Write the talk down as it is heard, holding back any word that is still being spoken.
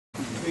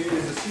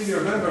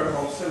senior member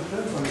of St.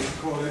 Anthony's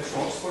College,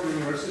 Oxford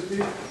University,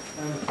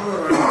 and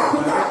honorary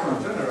Director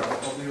General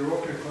of the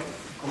European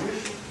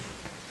Commission.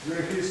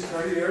 During his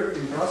career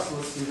in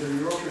Brussels in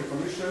the European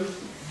Commission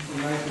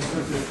from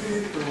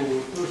 1973 to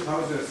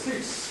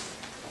 2006,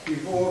 he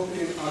worked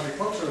in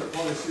agricultural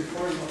policy,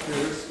 foreign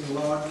affairs,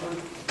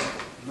 enlargement,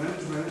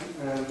 management,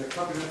 and the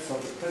cabinets of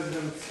the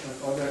presidents and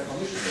other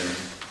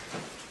commissioners.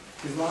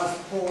 His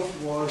last post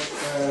was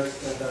as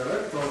a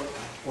director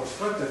for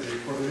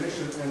strategy,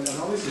 coordination, and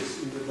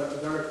analysis in the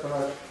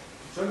Directorate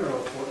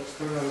General for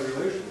External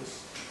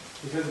Relations.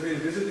 He has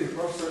been visiting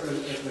professor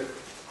at the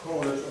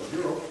College of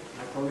Europe,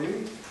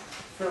 Macquarie,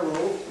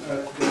 fellow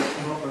at the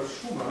Robert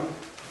Schuman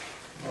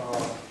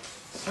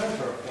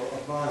Center for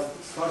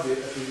Advanced Study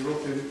at the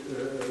European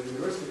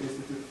University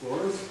Institute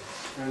Florence,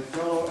 and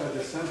fellow at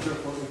the Center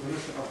for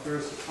International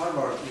Affairs at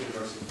Harvard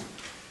University.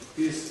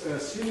 He is a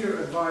senior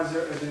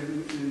advisor at the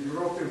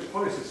European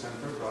Policy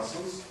Center,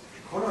 Brussels,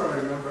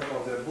 honorary member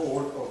of the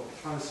board of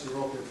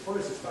Trans-European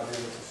Policy Studies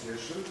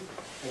Association,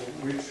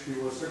 of which he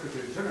was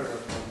Secretary General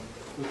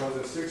from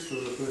 2006 to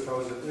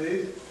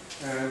 2008,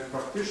 and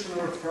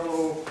practitioner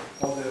fellow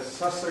of the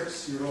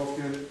Sussex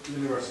European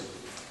University.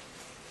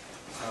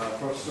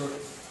 Professor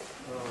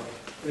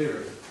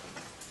Avery.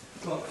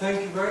 Well,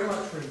 thank you very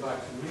much for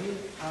inviting me.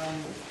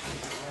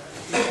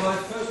 It's my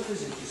first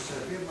visit to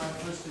Serbia, my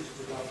first visit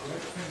to Belgrade.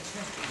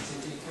 Fantastic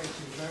city, thank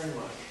you very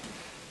much.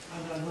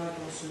 And I'd like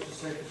also to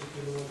say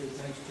particularly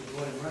thanks to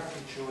Gordon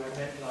Rakic, who I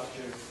met last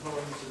year in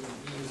Florence, and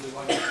he was the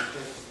one who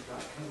suggested that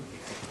I come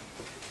here.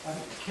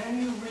 Can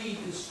you read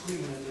the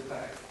screen at the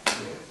back?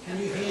 Can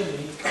you hear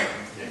me?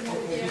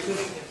 Okay,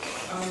 because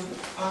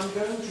I'm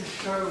going to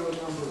show a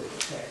number of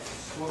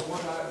texts, what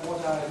I'm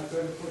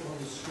going to put on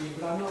the screen,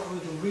 but I'm not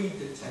going to read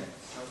the text.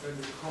 I'm going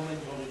to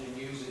comment on it and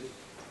use it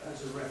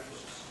as a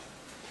reference.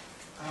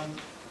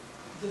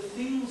 The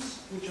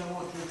themes which I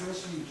want to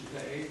address with you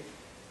today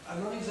are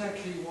not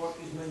exactly what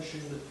is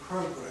mentioned in the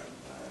program.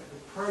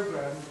 The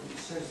program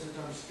says that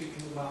I'm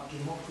speaking about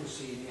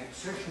democracy in the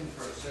accession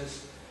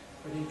process,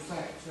 but in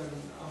fact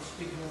I'm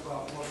speaking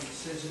about what it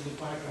says in the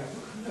background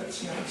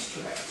notes and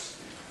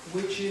abstracts,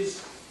 which is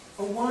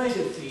a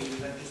wider theme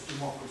than just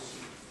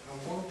democracy. I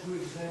want to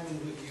examine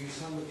with you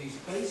some of these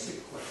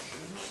basic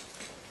questions.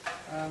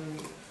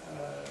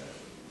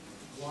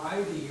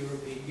 Why the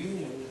European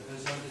Union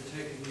has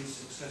undertaken these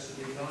successive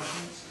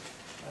enlargements,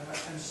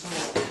 and so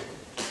on.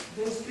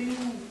 There's been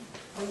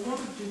a lot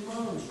of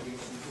demands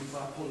recently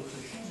by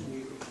politicians in the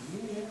European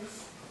Union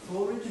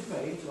for a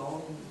debate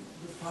on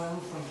the final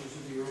frontiers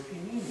of the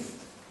European Union.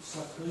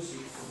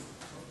 Sarkozy,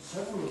 on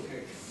several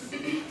occasions,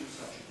 had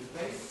such a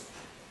debate,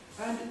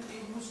 and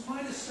it was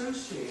quite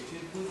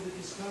associated with the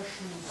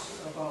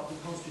discussions about the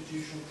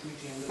Constitutional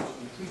Treaty and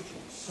Lisbon Treaty.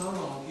 Some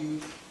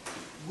argued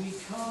we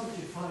can't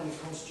define a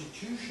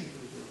constitution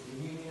for the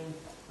European Union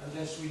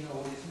unless we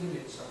know what its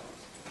limits are.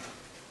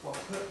 Well,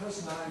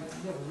 personally, I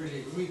never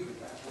really agreed with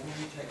that. I mean,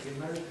 you take the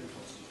American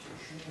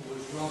Constitution, it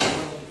was rather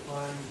well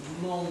defined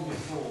long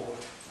before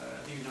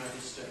the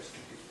United States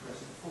took its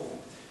present form.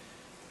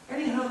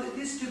 Anyhow,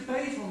 this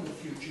debate on the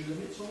future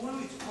limits, although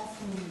it's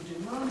often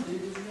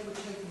demanded, has never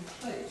taken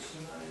place,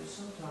 and I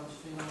sometimes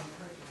feel I'm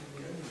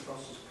practically the only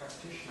Brussels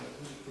practitioner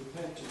who is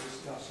prepared to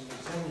discuss and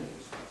examine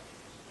these questions.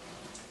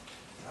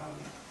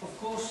 Of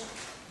course,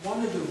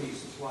 one of the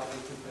reasons why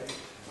the debate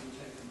hasn't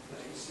taken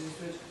place is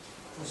that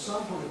for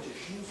some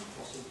politicians,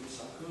 possibly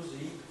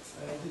Sarkozy,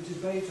 the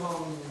debate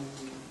on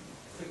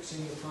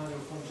fixing the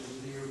final frontiers of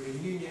the European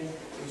Union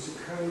is a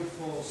code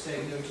for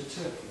saying no to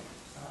Turkey.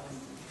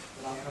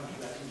 But I'll come to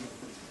that in a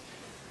minute.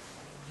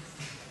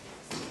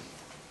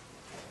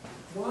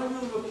 While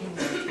you're looking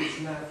at this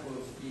map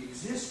of the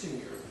existing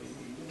European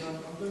Union,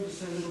 I'm going to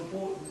say a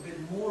bit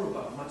more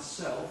about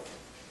myself.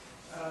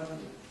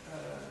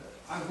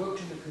 I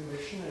worked in the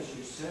Commission, as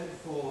you said,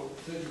 for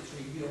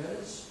 33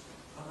 years,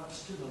 and I'm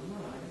still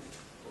alive.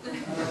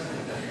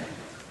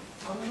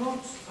 I'm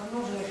not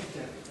an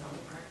academic, I'm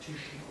a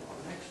practitioner or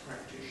an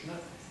ex-practitioner,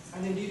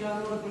 and indeed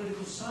I'm not a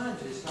political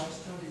scientist. I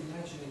studied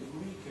Latin and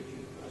Greek at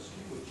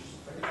university, which is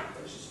the very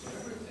basis for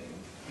everything.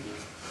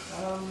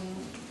 I'm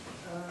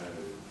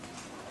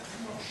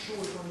not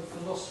sure if I'm a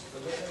philosopher,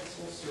 but that's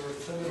also a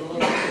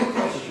terminological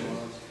question.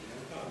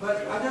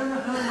 But I don't know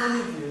how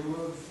many of you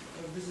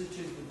have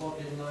visited the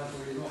Bodleian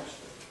Library in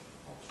Oxford.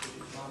 Oxford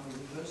is my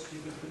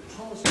university, but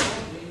Thomas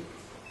Bodley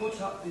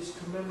put up this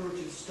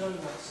commemorative stone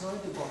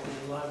outside the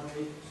Bodleian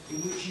Library in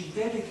which he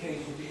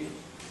dedicated it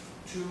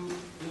to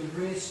the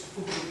res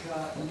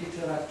publica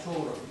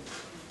literatorum.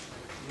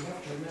 You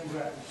have to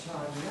remember at the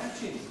time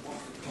Latin was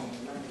the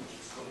common language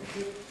of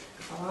scholarship,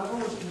 and I've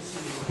always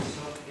considered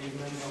myself a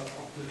member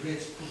of the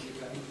res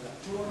publica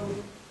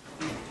literatorum,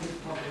 the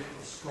public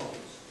of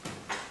scholars.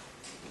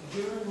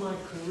 During my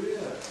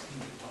career in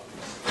the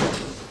public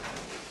schools,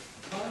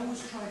 I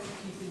always tried to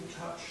keep in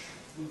touch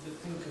with the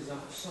thinkers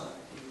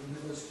outside, in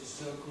university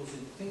circles,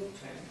 in think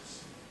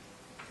tanks,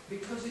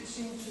 because it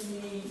seemed to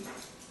me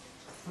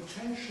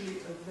potentially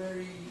a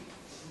very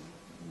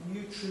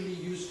mutually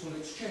useful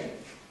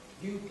exchange.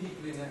 You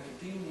people in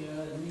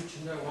academia need to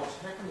to know what's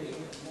happening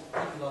and what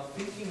people are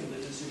thinking in the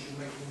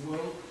decision-making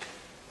world,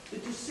 the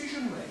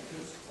decision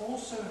makers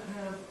also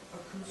have a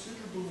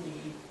considerable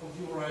need of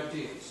your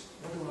ideas.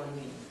 What do I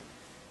mean?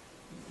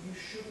 You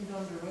shouldn't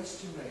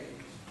underestimate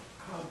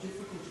how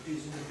difficult it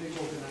is in a big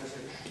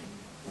organization,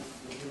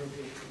 the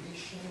European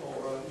Commission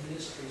or a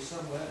ministry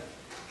somewhere.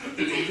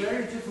 It's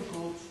very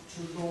difficult to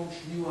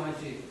launch new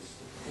ideas.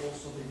 The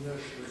force of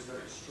inertia is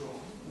very strong.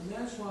 And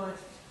that's why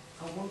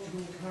I want to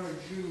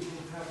encourage you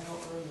who have not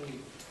only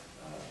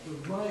the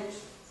right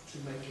to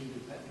make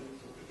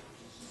independent thought and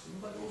criticism,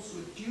 but also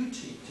a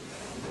duty to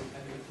make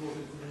independent thought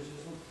and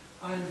criticism.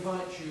 I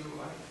invite you,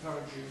 I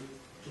encourage you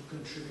to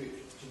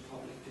contribute to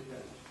public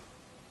debate.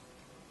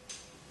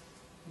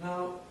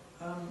 Now,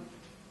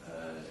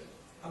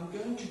 I'm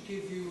going to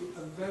give you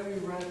a very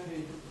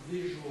rapid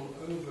visual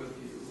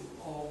overview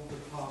of the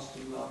past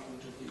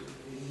enlargement of the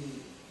European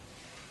Union.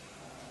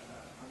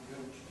 I'm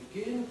going to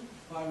begin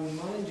by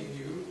reminding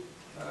you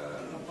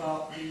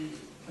about the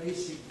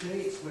basic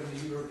dates when the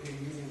European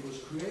Union was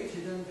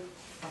created, and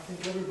I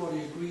think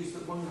everybody agrees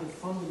that one of the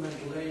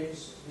fundamental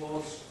aims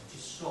was to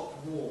stop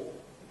war.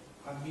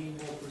 I mean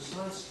more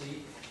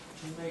precisely,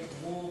 to make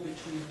war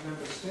between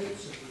member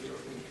states of the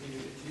European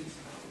communities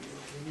and the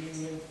European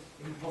Union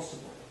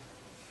impossible.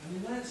 And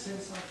in that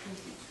sense, I think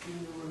it's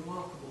been a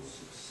remarkable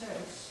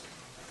success,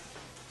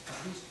 at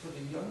least for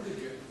the younger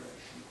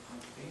generation, I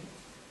think.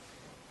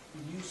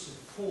 The use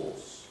of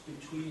force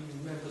between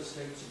member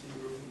states of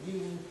the European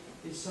Union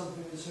is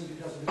something that simply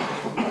doesn't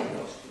occur right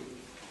last week.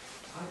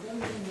 I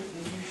don't think that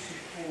the use of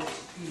force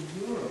in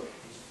Europe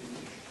is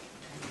finished.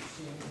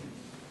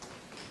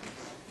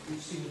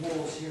 We've seen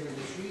wars here in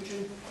this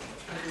region,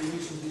 and we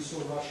recently saw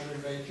Russia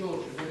invade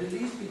Georgia. But at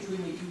least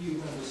between the EU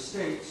member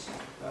states,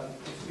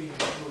 it's been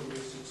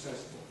extraordinarily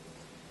successful.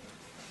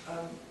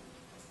 I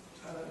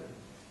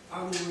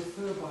will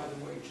refer, by the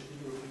way, to the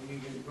European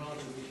Union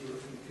rather than the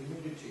European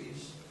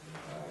communities,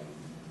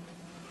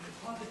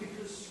 partly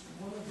because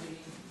one of the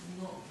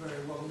not very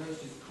well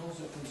noted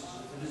consequences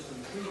of the Lisbon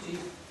Treaty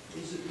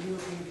is that the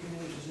European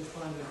communities have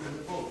finally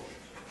been abolished.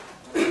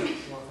 I'm not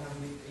sure how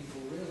many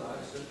people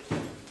realise that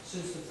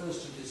since the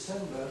 1st of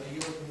December, the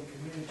European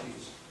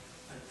communities,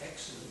 an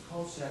excellent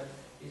concept,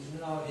 is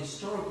now a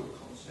historical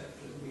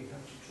concept, and we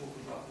have to talk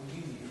about the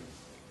Union.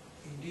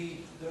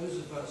 Indeed,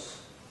 those of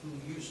us who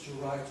used to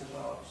write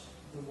about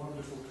the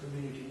wonderful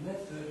community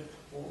method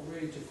ought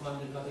really to find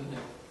another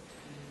name.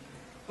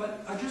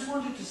 But I just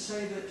wanted to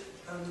say that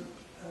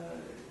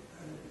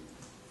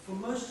for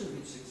most of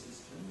its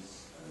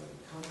existence,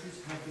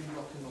 countries have been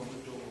knocking on the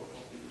door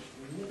of the European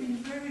Union. There have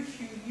been very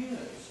few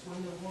years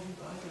when there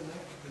wasn't either an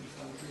applicant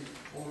country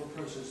or a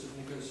process of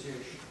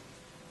negotiation.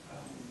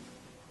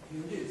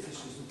 Here it is,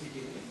 this was the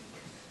beginning.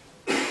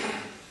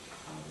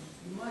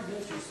 You might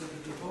notice that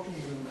at the bottom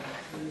of the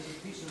map there is a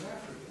piece of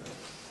Africa,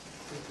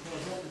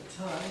 because at the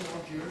time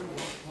Algeria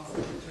was part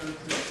of the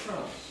territory of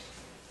France.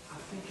 I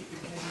think it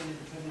became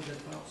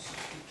independent about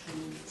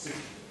 62.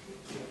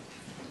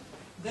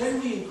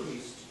 Then we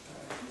increased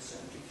in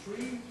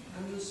 73,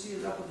 and you'll see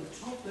it up at the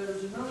top there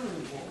is another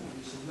important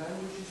piece of land,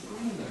 which is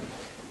Greenland.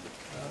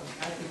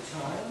 At the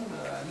time,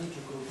 an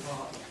integral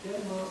part of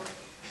Denmark,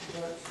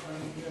 but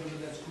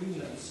nevertheless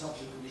Greenland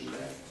subsequently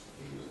left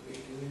the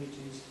European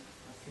communities,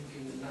 I think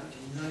in the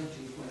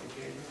 1990s when it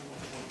gave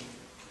one.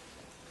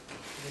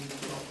 Then we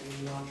got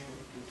the enlargement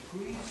with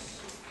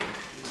Greece,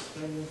 with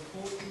Spain and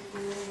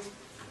Portugal.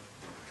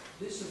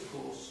 This, of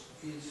course,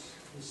 is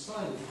the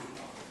silent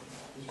enlargement.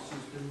 This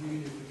is the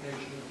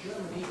reunification of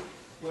Germany,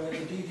 where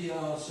the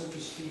DDR, so to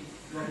speak,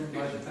 got in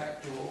by the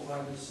back door by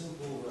the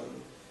simple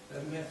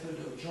method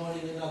of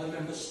joining another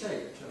member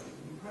state.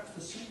 Perhaps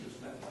the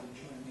simplest method of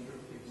joining the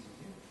European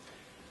Union.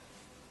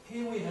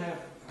 Here we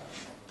have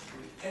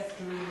the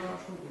EFTA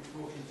enlargement, which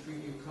brought in 3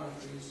 new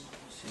countries,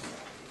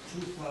 the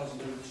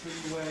 2003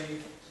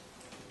 wave,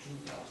 the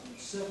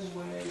 2007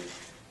 wave,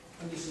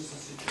 and this is the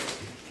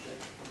situation today.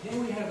 Here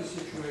we have a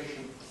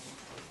situation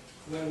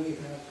where we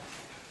have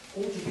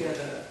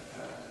altogether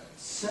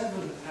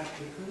 7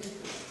 applicants,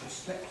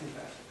 prospective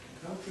applicant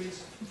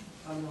countries,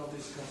 and I'll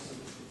discuss them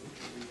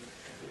individually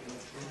a bit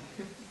later on.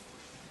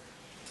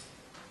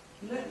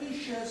 Let me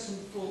share some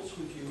thoughts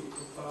with you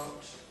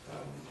about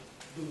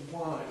the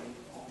why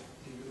of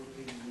the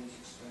European Union's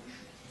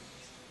expansion.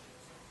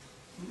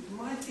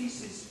 My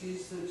thesis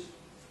is that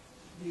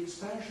the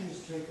expansion has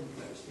taken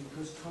place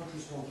because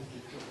countries wanted to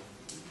join.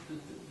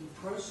 The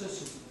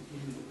process at the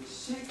beginning of the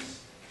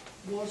 6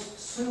 was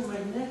so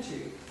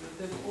magnetic that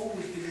there have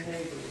always been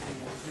neighbours who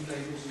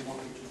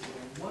wanted to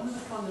join. One of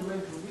the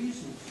fundamental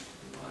reasons,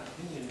 in my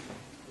opinion,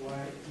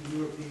 why the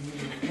European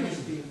Union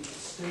has been a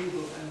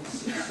stable and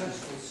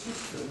successful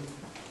system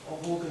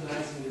of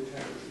organising the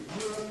territory of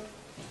Europe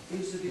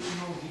is that it's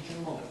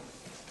non-hegemonic.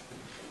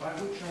 By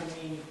which I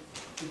mean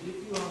that if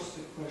you ask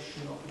the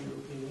question of the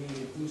European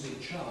Union, who's in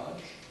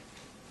charge,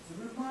 the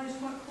reply is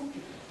quite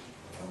complicated.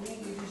 I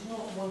mean, it is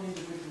not one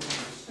individual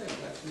member state,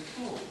 that's the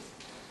problem.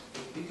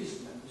 The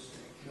biggest member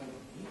state,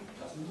 Germany,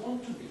 doesn't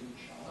want to be in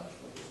charge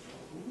for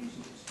historical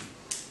reasons.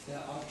 there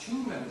are two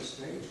member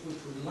states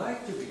which would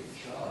like to be in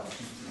charge.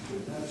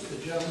 That's the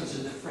Germans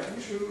and the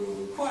French,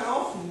 who quite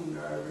often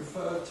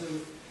refer to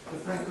the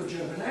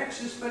Franco-German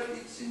axis, but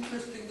it's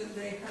interesting that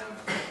they have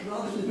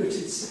rather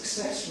limited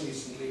success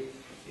recently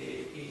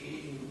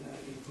in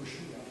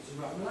pushing the others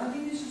around. And I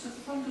think this is a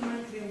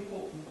fundamentally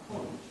important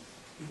point,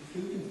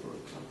 including for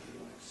a country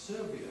like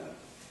Serbia,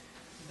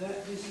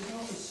 that this is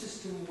not a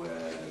system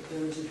where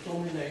there is a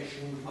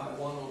domination by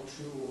one or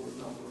two or a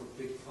number of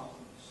big partners.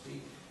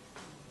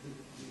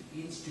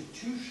 The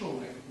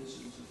institutional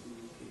mechanisms of the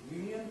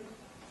European Union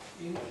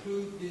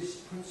include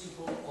this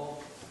principle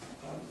of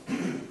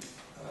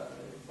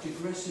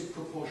digressive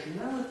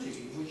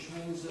proportionality, which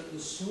means that the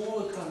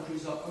smaller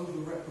countries are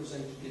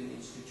overrepresented in the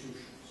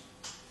institutions.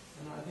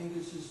 And I think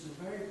this is a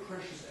very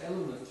precious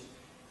element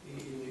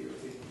in the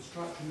European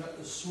construction, that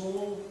the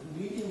small and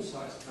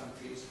medium-sized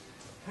countries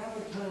have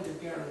a kind of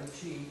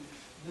guarantee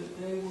that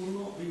they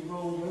will not be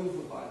rolled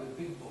over by the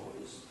big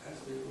boys, as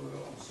they were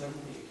on so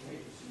many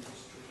occasions in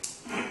history.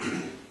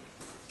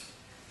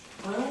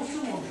 I also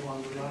want to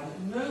underline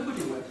that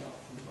nobody went up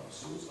from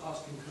Brussels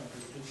asking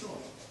countries to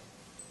join.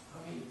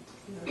 I mean,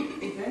 you know,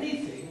 if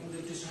anything,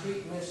 the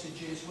discreet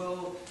message is,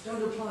 well,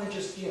 don't apply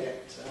just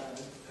yet,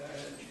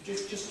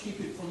 just keep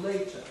it for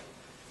later.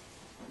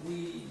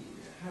 We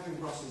have in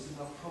Brussels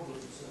enough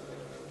problems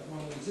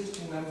among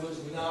existing members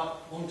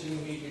without wanting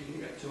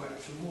immediately to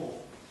add to more.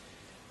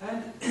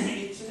 And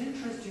it's an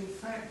interesting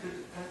fact that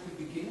at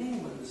the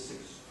beginning, when the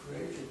Six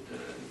created the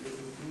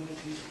European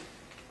Community,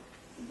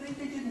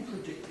 they didn't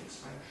predict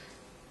expansion.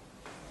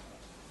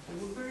 There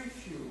were very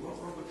few.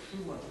 Robert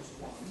Schuman was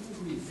one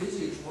who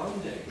envisaged one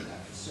day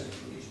that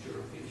Central East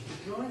Europeans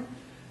would join.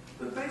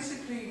 But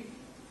basically,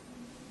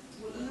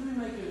 well, let me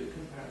make a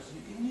comparison.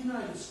 In the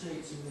United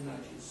States in the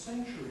 19th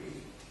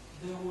century,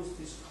 there was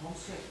this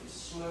concept,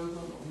 this slogan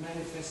of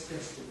manifest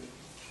destiny,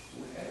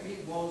 where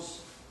it was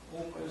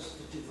almost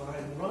the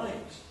divine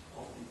right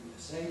of the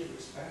USA to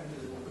expand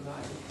and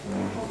organize a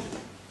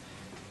continent.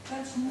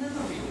 That's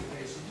never been the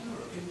case in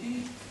Europe.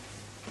 Indeed,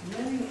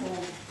 many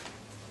of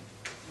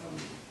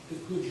the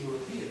good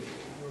European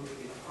or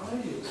European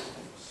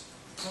ideologues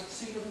have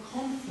seen a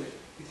conflict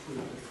between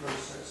the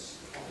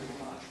process of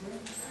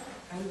enlargement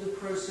and the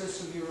process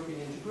of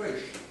European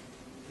integration.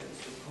 There's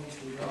the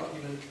constant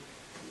argument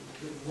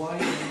that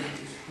widening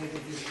is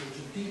prejudicial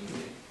to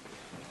deepening.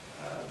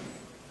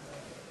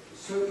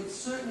 So it's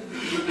certainly the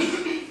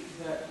case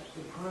that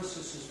the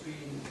process has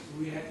been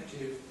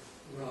reactive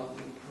rather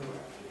than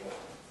proactive.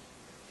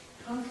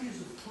 Countries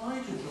have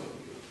tried to join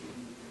the European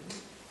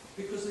Union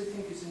because they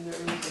think it's in their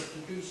interest to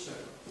do so.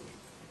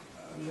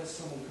 Unless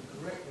someone can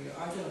correct me,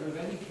 I don't know of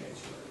any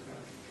case where a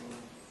country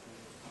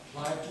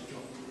applied to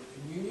join the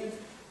European Union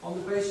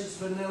on the basis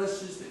of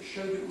analysis that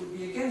showed it would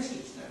be against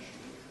its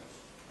national interest.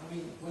 I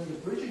mean, when the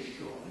British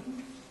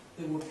joined,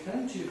 there were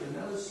plenty of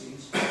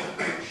analyses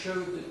that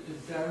showed that the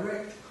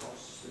direct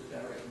costs, the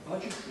direct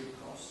budgetary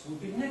costs,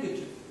 would be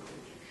negative for the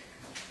British.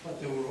 But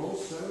there were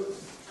also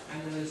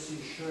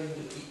analyses showing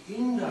that the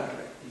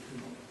indirect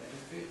economic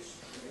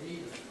benefits,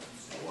 trade and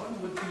so on,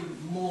 would be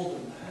more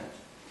than that.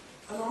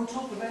 And on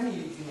top of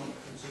any economic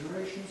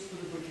considerations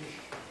for the British,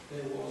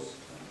 there was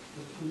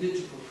the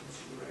political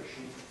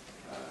consideration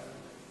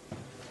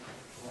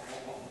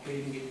of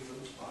gaining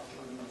influence by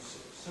joining the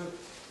Six. So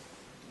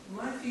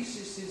my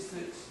thesis is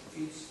that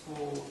it's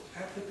for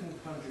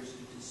applicant countries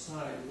to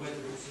decide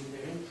whether it's in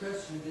their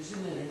interest, and if it's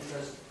in their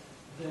interest,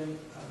 then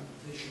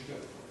they should go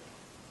for it.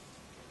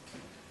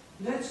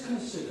 Let's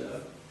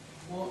consider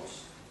what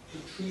the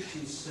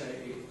treaties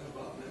say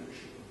about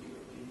membership of the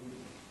European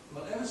Union.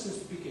 Well, ever since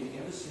the beginning,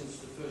 ever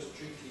since the first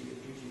treaty, the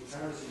Treaty of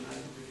Paris in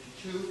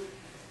 1952,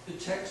 the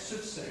texts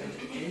have said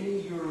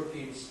any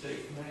European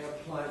state may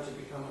apply to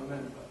become a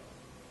member.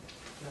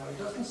 Now, it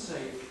doesn't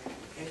say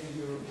any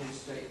European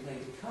state may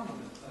become a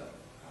member,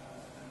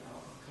 and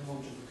I'll come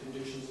on to the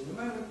conditions in a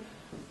moment,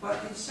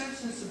 but it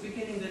says since the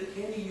beginning that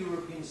any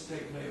European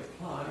state may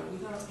apply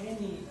without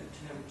any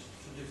attempt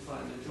to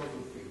define the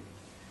geography.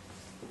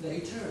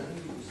 Later, I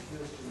think it was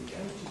first in the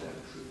Amsterdam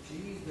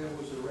Treaty, there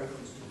was a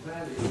reference to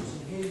values,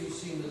 and here you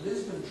see in the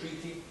Lisbon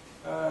Treaty,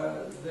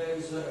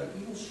 there's an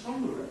even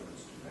stronger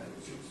reference to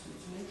values.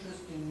 It's an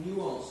interesting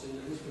nuance in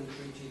the Lisbon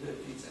Treaty that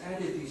it's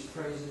added these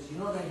phrases, you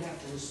not only have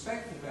to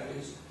respect the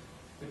values,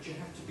 but you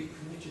have to be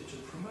committed to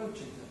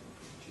promoting them,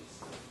 which is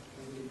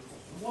really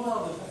important. What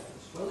are the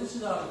values? Well, this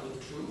is Article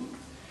 2.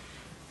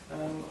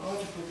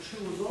 Article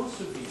 2 has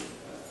also been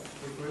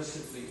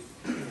progressively,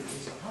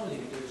 it's a highly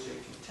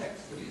negotiated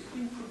text, but it's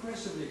been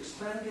progressively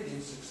expanded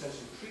in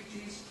successive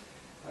treaties.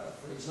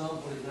 For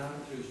example, it now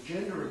includes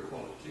gender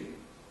equality.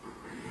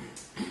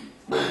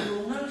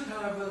 You'll note,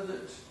 however,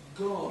 that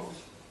God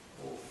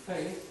or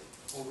faith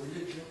or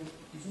religion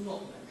is not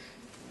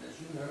mentioned. And as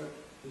you know,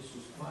 this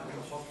was quite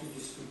a hotly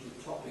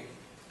disputed topic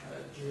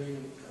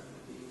during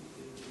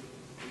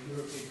the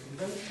European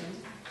Convention.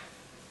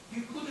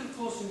 You could, of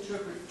course,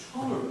 interpret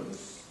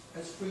tolerance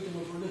as freedom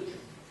of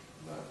religion,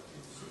 but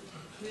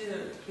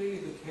it's clearly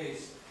the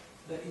case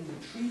that in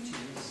the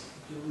treaties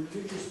the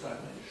religious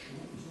dimension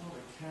is not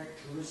a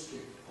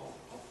characteristic of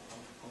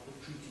the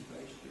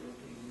treaty-based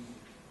European Union.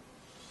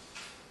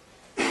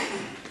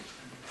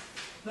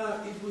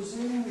 Now, it was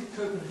in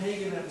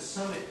Copenhagen at the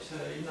summit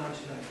in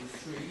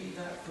 1993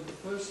 that for the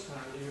first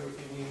time the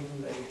European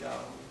Union laid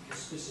down the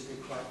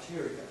specific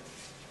criteria.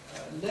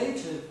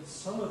 Later,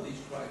 some of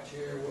these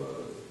criteria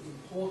were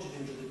imported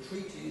into the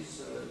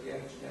treaties, the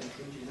Amsterdam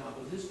Treaty, now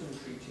the Lisbon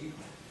Treaty,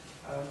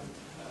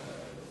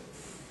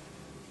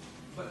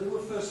 but they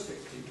were first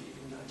fixed in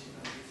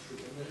 1993.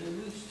 And there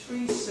were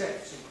three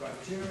sets of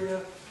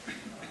criteria: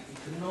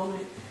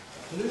 economic,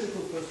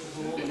 political first of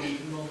all, and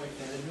economic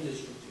and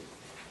administrative.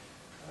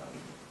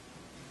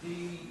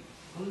 The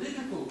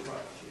political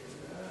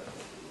criteria,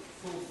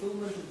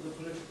 fulfillment of the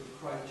political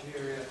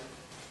criteria,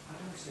 I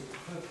don't say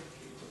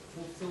perfectly, but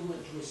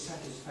fulfillment to a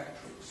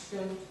satisfactory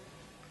extent,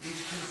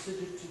 is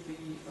considered to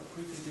be a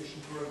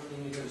precondition for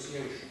opening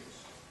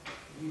negotiations.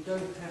 You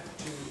don't have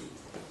to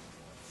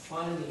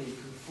finally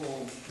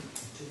conform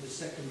to the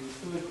second and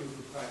third group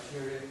of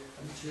criteria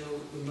until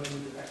the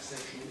moment of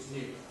accession is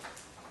nearer.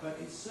 But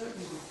it's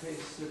certainly the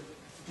case that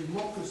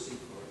democracy,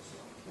 for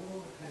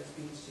example, has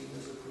been seen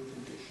as a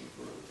precondition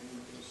for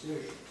opening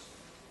negotiations.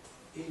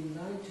 In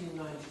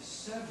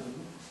 1997,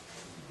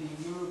 the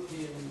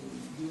European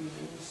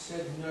Union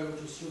said no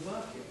to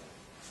Slovakia,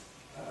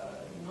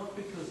 not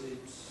because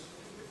it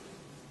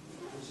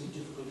was in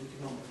difficult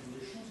economic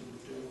conditions, it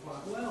was doing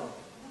quite well,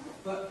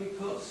 but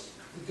because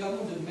the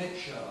government of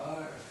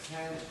Mečiar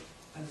had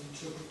an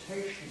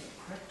interpretation,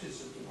 a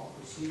practice of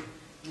democracy,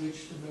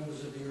 which the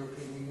members of the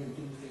European Union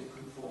didn't think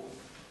conformed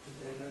to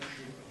their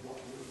notion of what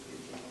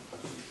European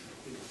democracy should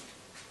be.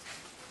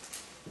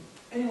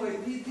 Anyway,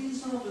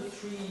 these are the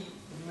three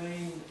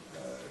main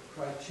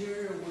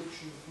criteria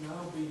which have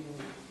now been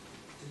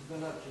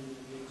developed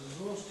into the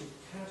exhaustive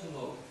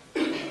catalogue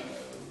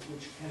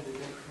which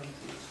candidate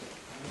countries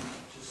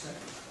have to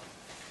satisfy.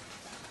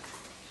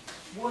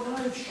 What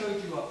I've showed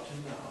you up to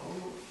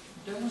now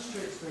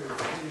demonstrates very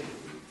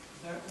clearly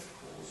that, of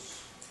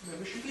course,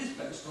 membership is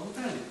based on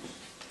values.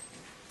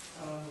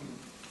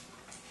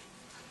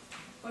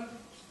 But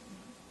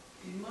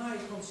in my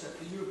concept,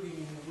 the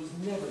European Union was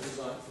never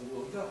designed for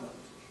world government.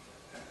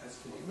 As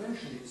Philip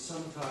mentioned, it's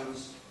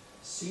sometimes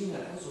seen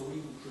as, or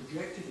even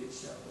projected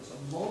itself as, a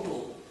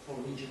model for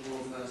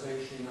regional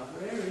organisation in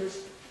other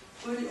areas,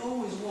 but it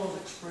always was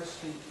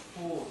expressly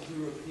for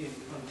European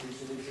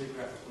countries in a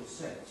geographical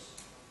sense.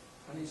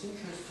 And it's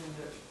interesting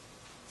that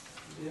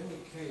the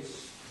only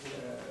case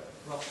where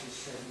Brussels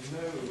said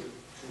no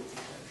to a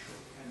potential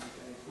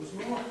candidate was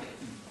Morocco.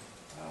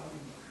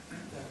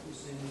 That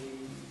was in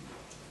the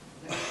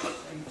late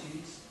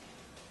 80s.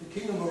 The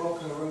King of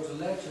Morocco wrote a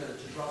letter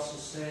to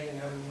Brussels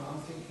saying,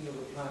 I'm thinking of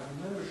applying for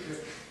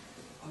membership.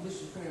 And this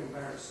was very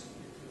embarrassing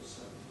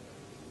because there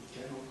was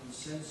general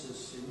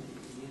consensus in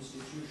the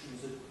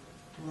institutions that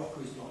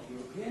Morocco is not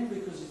European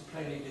because it's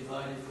plainly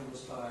divided from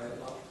us by a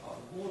large part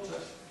of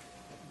water.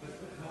 But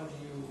how do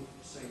you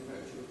say no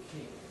to a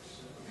king?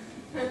 So,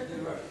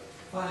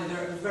 finally,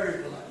 there are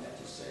very polite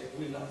letters saying,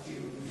 we love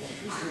you, we want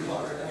to improve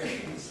our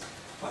relations.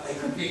 But they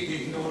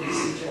completely ignored the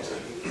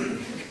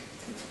suggestion.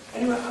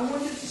 Anyway, I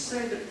wanted to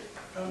say that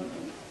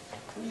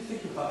when you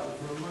think about it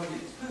for a moment,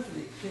 it's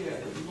perfectly clear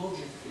that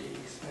logically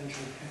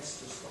expansion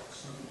has to stop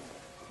somewhere.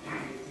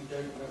 If we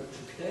don't know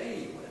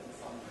today when the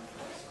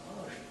fundamentals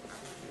are,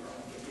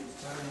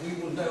 time,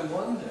 we will know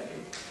one day.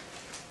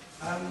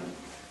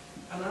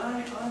 And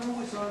I've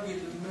always argued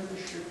that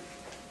membership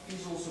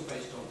is also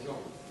based on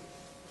geography.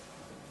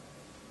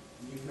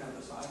 New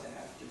members either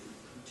have different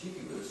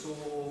contiguous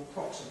or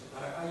proximate.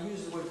 I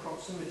use the word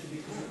proximity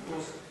because, of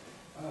course,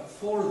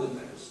 4 of the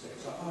member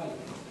states are islands,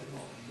 they're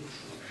not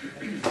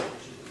literally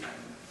connected to the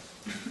land.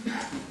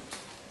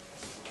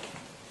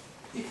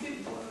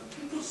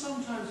 People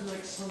sometimes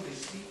make Sunday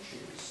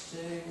speeches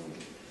saying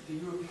the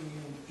European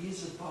Union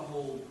is above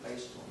all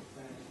based on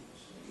values.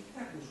 If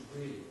that was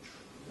really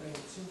true, then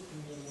it seems to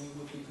me we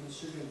would be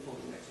considering for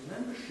the next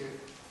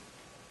membership,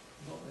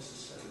 not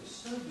necessarily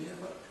Serbia,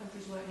 but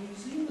countries like New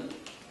Zealand.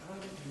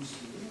 New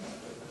Zealand, I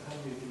don't know how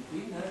many of you have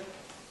been there.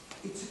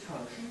 It's a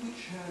country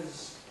which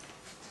has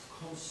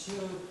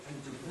conserved and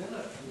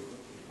developed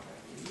European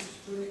values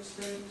to an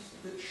extent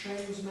that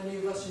shames many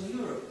of us in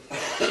Europe.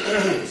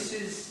 This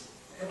is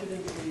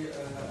evidently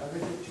a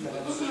ridiculous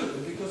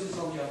absurdum because it's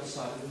on the other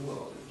side of the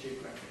world, and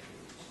geographically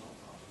it's not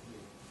part of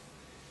Europe.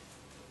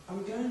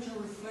 I'm going to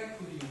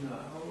reflect with you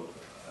now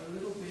a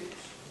little bit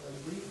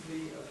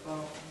briefly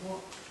about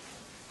what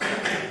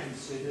I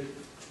considered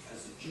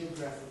as the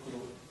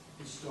geographical,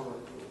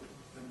 historical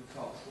and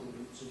cultural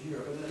roots of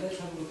Europe. And then let's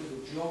have a look at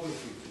the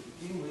geography to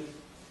begin with.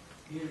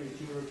 Here is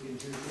Europe in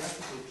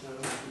geographical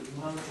terms with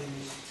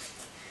mountains,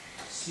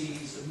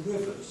 seas and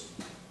rivers.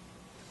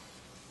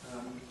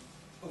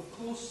 Of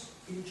course,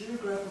 in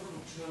geographical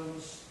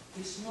terms,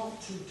 it's not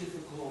too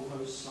difficult on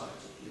most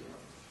sides of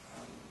Europe.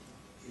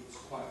 It's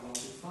quite well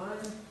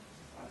defined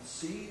by the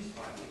seas,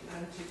 by the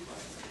Atlantic, by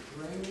the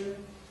Mediterranean.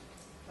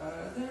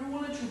 There are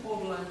 1 or 2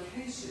 borderline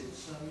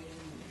cases. I mean,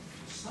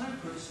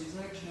 Cyprus is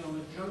actually on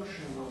the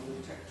junction of the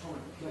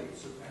tectonic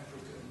plates of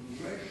Africa and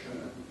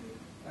Eurasia,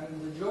 and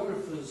the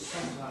geographers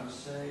sometimes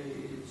say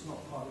it's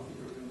not part of the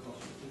European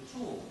continent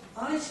at all.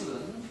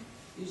 Iceland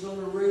is on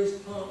a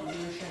raised part of the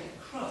oceanic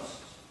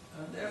crust,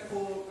 and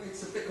therefore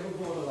it's a bit of a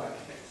borderline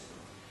case.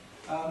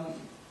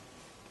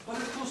 But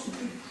of course the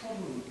big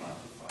problem with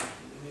butterfly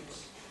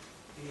limits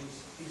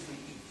is the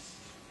east.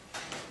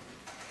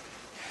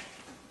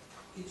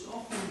 It's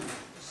often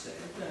said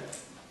that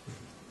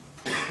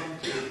the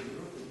country of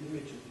Europe, the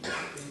limit of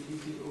Europe, is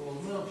the Ural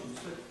Mountains,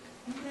 but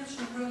I think that's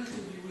a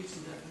relatively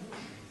recent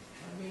definition.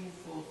 I mean,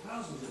 for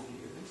thousands of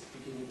years,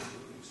 beginning with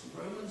the Greeks and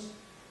Romans,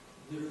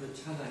 the river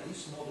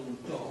Tanais, modern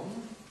Don,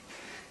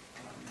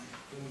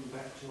 going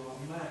back to our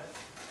map,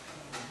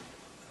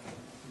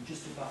 you can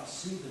just about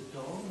see the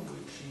Don,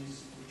 which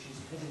is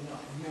heading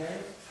up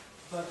north,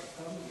 but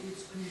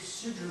it's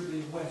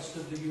considerably west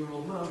of the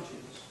Ural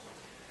Mountains.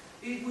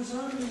 It was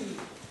only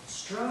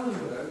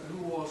Strahlenberg,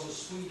 who was a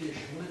Swedish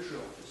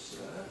military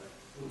officer,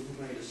 who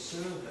made a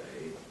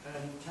survey,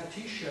 and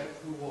Tatishev,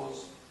 who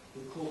was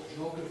the court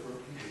geographer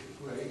of Peter the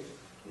Great,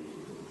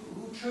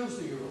 who chose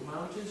the Ural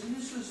Mountains, and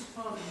this was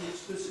part of the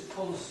explicit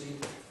policy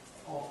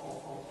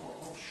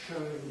of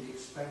showing the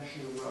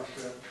expansion of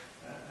Russia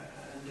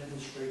and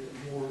demonstrate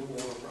that more and more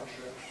of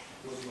Russia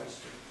was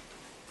Western.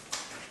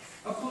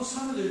 Of course,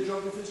 some of the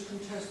geographers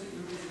contest that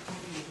Europe is a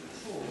continent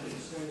at all,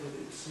 and say that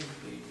it's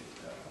simply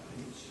a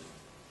peninsula.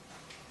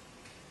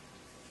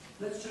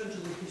 Let's turn to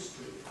the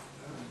history.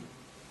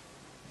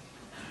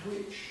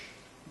 Which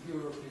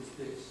Europe is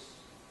this?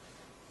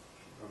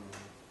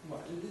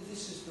 Well,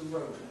 this is the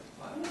Roman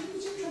Empire.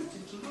 It's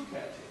interesting to look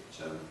at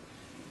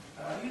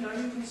it. You know,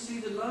 you can see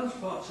that large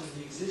parts of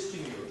the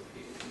existing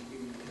European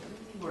Union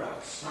were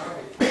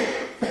outside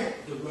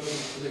the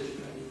Roman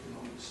political and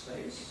economic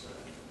space.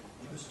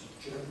 Most of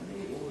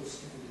Germany, all of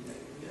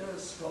Scandinavia,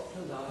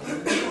 Scotland,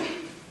 Ireland.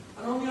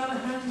 And on the other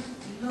hand,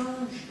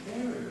 large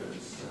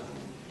areas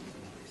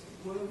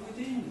were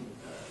within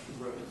the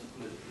Roman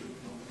political and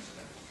economic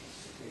space.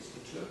 It's the case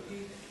for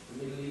Turkey,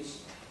 the Middle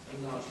East,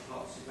 and large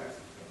parts of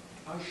Africa.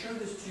 I show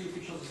this to you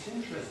because it's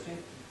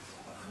interesting,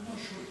 but I'm not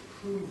sure it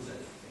proves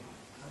anything.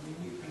 I mean,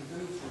 you can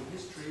go through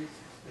history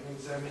and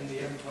examine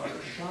the Empire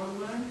of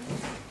Charlemagne.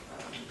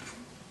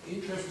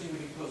 Interesting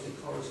because it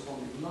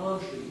corresponded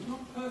largely,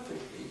 not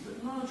perfectly,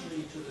 but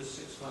largely to the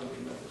 600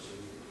 members of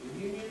the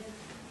European Union.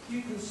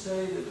 You can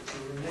say that the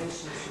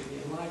Renaissance and the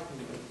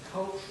Enlightenment,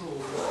 cultural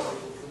and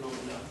historical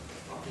phenomena,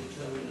 are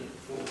determinant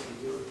for the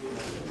European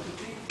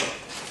identity.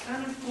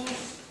 And of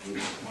course,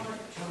 it's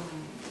quite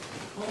common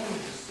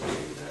to say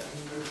that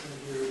the notion of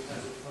Europe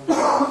has a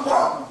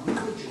fundamental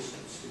religious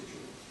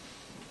constituent.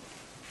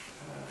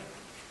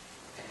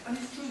 And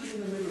it's true that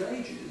in the Middle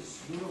Ages,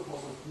 Europe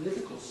was a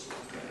political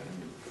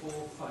slogan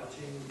for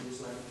fighting the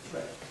Islamic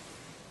threat.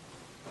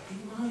 But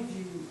in my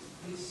view,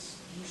 this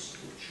use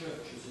of the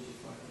church as a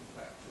defining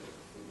factor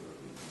for Europe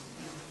is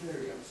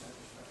very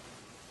unsatisfactory.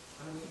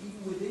 I mean,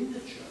 even within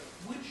the church,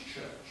 which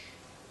church?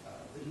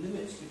 The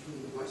limits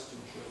between the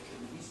Western Church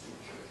and the Eastern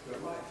Church go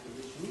right through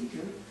this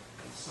region,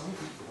 and some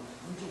people like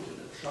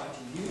Huntington have tried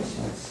to use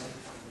it as some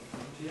kind of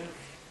frontier.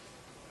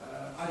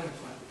 I don't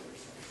find it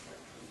very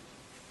satisfactory.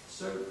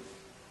 So,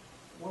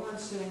 what I'm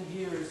saying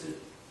here is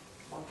that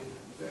one can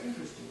have a very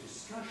interesting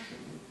discussion,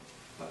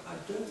 but I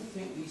don't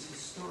think these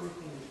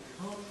historical and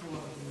cultural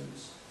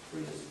arguments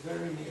bring us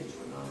very near to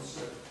an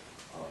answer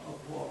of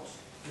what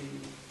the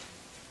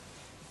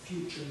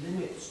future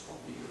limits of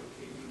the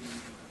European Union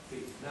might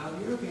be. Now,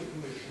 the European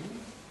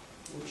Commission,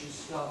 which is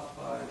staffed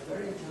by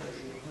very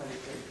intelligent and highly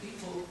trained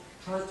people,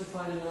 tries to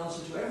find an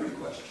answer to every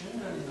question,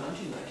 and in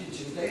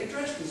 1992 they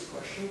addressed this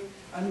question,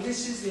 and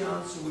this is the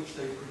answer which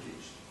they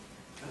produced.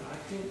 And I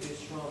think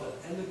this rather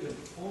elegant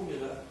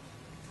formula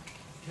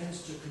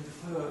tends to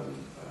confirm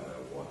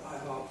what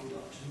I've argued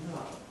up to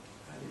now.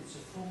 And it's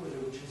a formula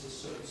which has a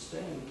certain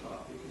staying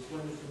power, because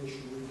when the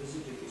Commission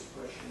revisited this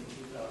question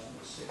in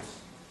 2006,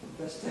 the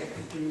best they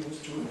could do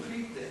was to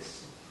repeat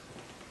this.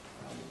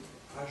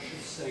 I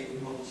should say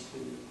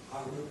modestly,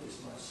 I wrote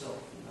this myself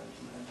in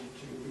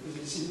 1992 because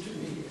it seemed to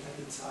me at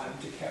the time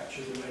to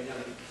capture the main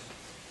elements.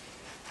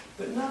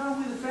 But now,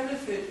 with the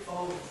benefit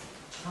of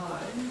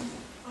time,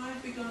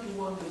 I've begun to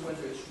wonder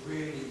whether it's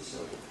really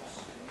so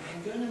impossible. I'm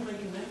going to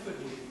make an effort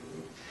here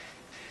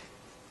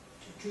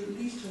to at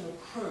least an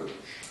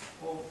approach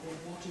of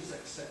what is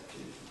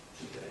accepted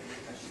today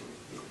as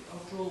European.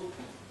 After all,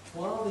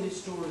 while the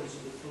historians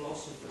and the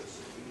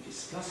philosophers have been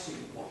discussing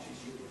what is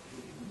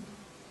European,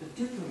 the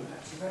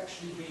diplomats have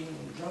actually been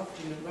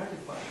drafting and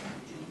ratifying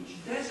a treaty which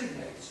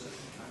designates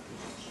certain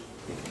countries as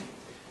European.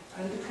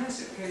 And the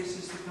classic case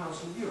is the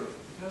Council of Europe.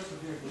 The Council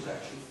of Europe was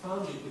actually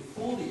founded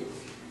before the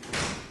European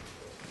Union.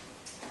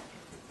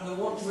 And I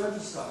want to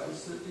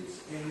emphasize that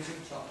its aims and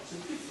targets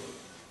are different.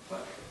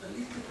 But at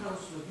least the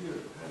Council of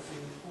Europe has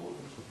an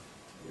important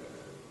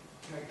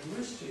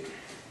characteristic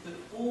that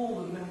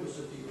all the members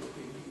of the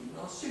European Union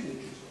are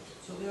signatories of it.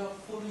 So they are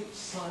fully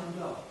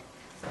signed up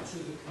to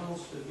the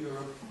Council of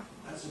Europe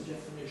as a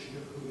definition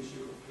of who is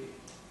European.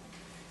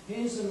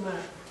 Here's a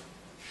map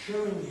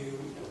showing you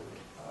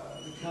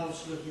the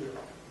Council of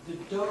Europe. The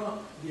dark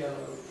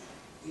yellow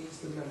is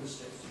the member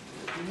states of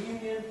the European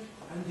Union,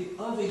 and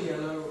the other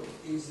yellow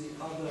is the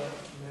other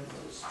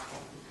members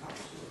of the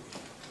Council of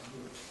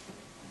Europe.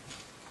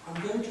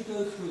 I'm going to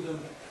go through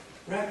them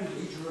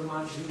rapidly to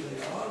remind you who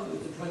they are,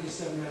 with the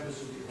 27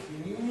 members of the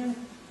European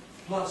Union,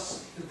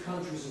 plus the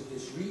countries of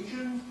this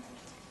region,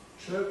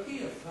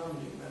 Turkey, a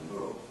founding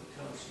member of the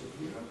Council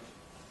of Europe.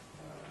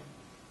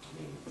 I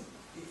mean,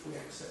 if we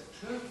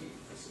accept Turkey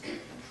as a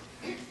potential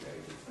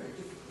candidate, it's very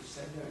difficult to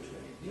say no to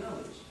any of the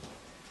others.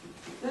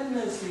 Then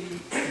there's the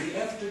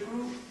EFTA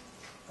group,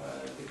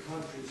 the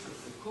countries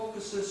of the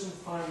Caucasus, and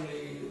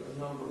finally a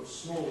number of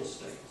smaller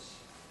states.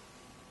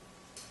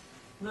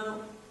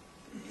 Now,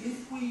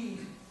 if we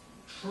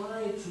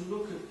try to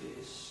look at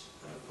this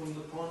from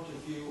the point of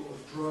view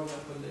of drawing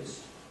up a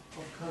list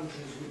of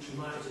countries which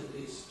might at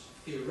least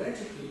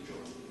theoretically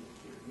join the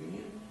European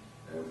Union,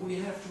 we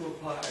have to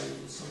apply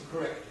some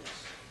correctives.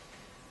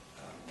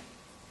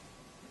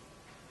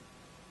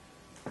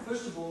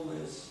 First of all,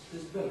 there's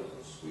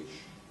Belarus,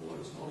 which, although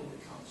it's not in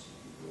the Council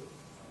of Europe,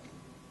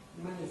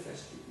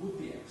 manifestly would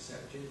be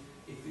accepted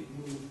if it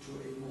moved to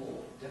a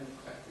more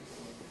democratic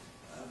or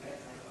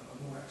a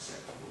more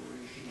acceptable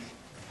regime.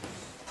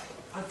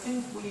 I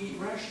think we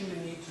rationally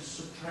need to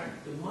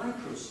subtract the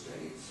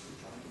microstates,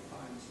 which I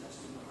define as less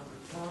than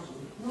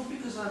 100,000, not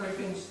because I'm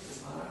against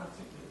them, I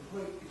think they're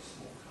great big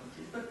small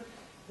countries, but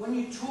when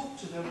you talk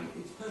to them,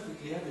 it's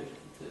perfectly evident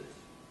that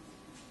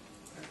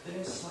at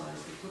their size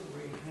they couldn't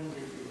really handle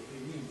the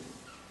European Union.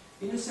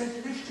 In a sense,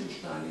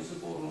 Liechtenstein is a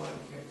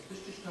borderline case.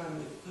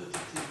 Liechtenstein with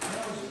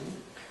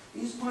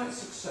 32,000 is quite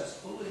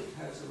successful. It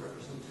has a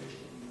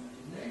representation in the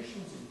United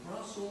Nations, in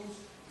Brussels,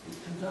 it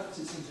conducts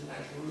its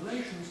international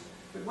relations,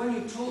 but when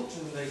you talk to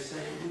them, they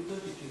say, with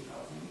 32,000,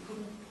 we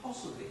couldn't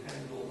possibly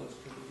handle all those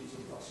privileges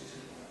of Brussels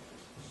and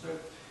so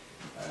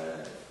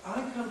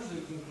I come to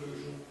the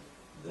conclusion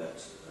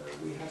that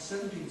we have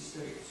 17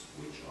 states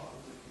which are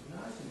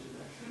recognized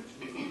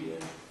internationally,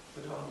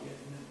 but aren't yet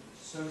members.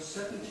 So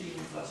 17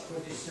 plus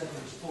 27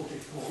 is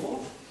 44.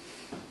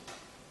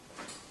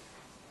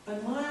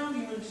 And my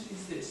argument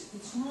is this: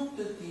 it's not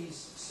that these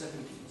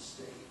 17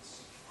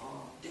 states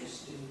are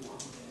destined one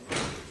day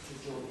to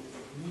join the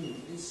European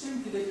Union. It's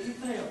simply that if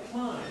they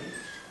apply,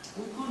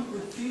 we couldn't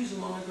refuse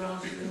them on the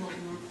grounds that they're not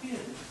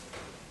European.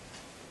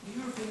 The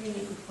European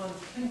Union could find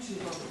plenty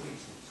of other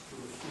reasons to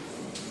refuse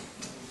them.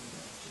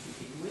 To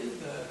begin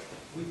with,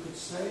 we could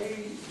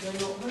say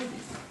they're not ready.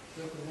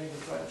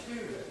 Copenhagen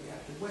criteria, you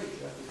have to wait,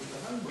 you have to do the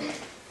homework.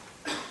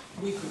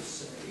 We could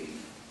say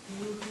the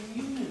European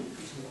Union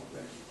is not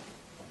ready.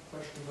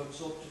 Question of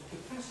absorptive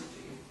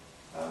capacity.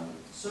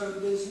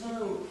 So there's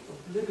no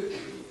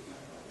obligatory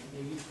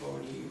need for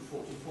an EU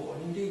 44.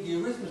 And indeed,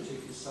 the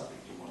arithmetic is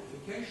subject to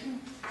modification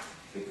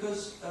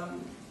because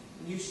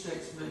new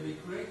states may be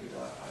created.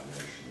 I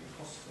mentioned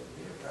Kosovo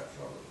here, perhaps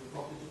rather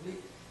provocatively.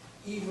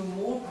 Even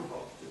more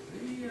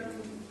provocatively,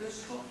 there's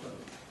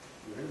Scotland.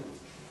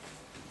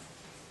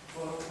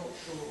 Well, I'm not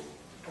sure.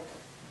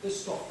 There's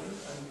Scotland,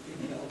 and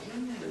in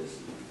Belgium there's a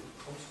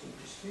constant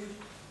dispute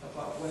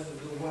about whether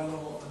the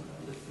Wallon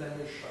and the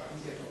Flemish can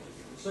get on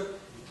together. So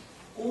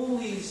all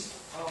these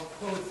are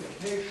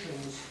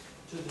qualifications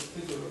to the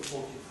figure of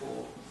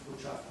 44,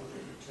 which I put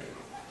on the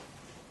table.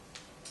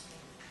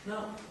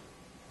 Now,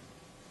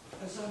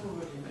 as I've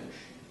already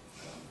mentioned,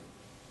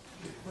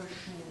 the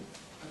question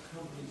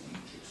accompanies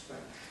each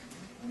expansion,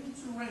 and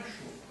it's a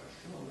rational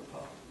question on the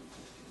part of the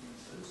existing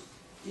members.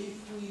 If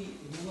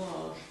we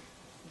enlarge,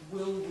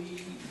 will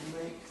we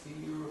make the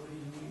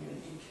European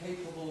Union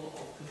incapable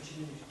of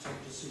continuing to take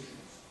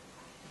decisions?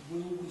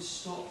 Will we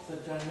stop the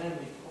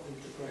dynamic of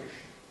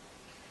integration?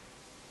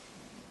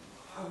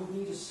 I would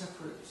need a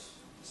separate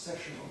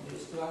session on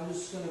this, but I'm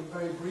just going to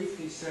very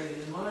briefly say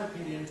that, in my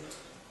opinion,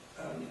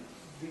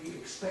 the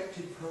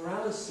expected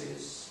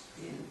paralysis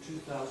in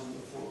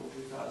 2004 or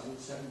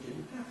 2007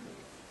 didn't happen.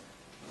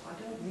 I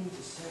don't mean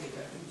to say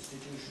that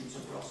institutions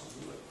in Brussels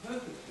work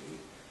perfectly,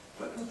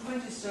 but in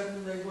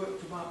 27 they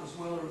worked about as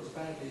well or as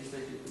badly as they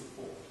did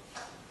before.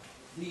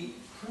 The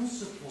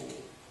principal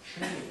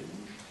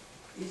change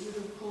is that,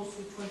 of course,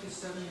 with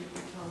 27 it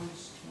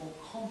becomes more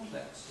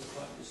complex to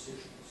find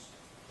decisions.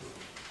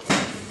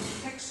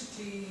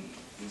 Complexity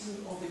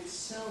isn't of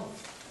itself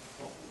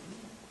a problem.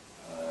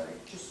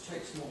 It just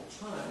takes more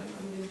time.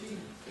 I mean,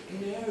 indeed, in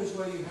areas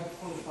where you have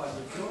qualified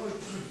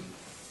majority,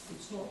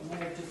 it's not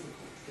more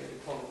difficult to get a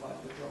qualified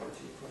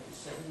majority of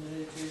 27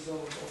 than it is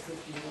of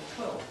 15 or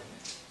 12.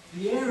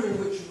 The area in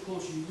which, of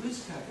course, you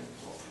risk having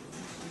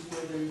problems is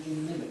where there is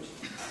unanimity.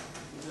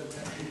 You don't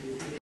have to be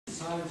a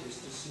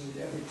scientist to see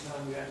that every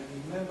time you add a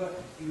new member,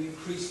 you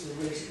increase the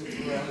risk of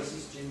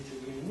paralysis due to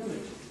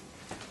unanimity.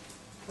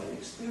 But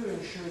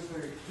experience shows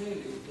very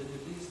clearly that,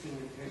 at least in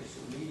the case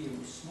of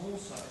medium or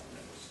small-sized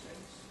member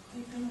states,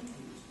 they don't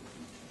use the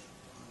features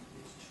required.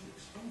 It's too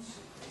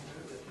expensive. They know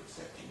that,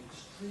 except in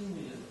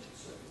extremely limited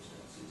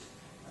circumstances,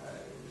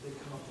 they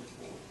can't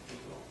afford to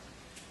go.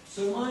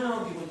 So my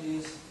argument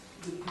is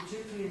that,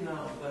 particularly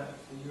now that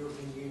the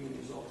European Union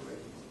is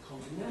operating on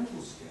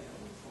continental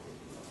scale,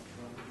 following the large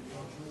round of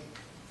enlargement,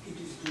 it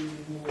is doing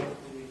more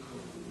than it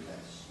could do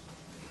less.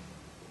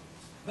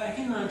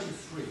 Back in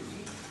 '93,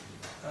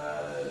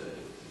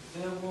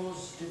 there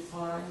was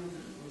defined,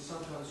 we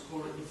sometimes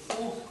call it the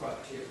fourth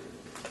criterion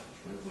of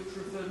enlargement, which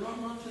referred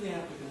not to the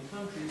applicant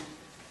countries,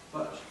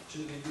 but to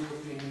the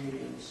European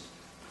Union's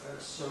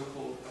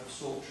so-called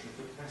absorption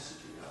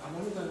capacity. Now, I'm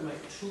only going to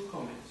make two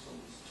comments on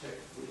this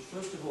text, which,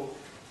 first of all,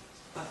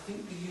 I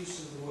think the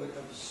use of the word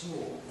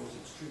absorb was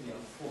extremely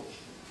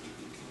unfortunate.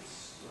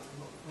 I'm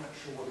not quite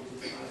sure what it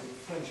implies in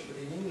French, but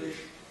in English,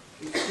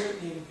 it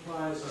certainly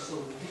implies a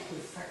sort of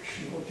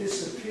liquefaction or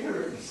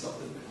disappearance of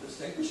the member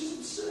state, which is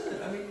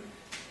absurd. I mean,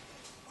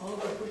 are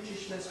the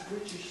British less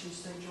British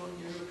since they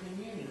joined the European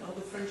Union? Are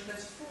the French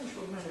less French?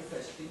 Well,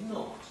 manifestly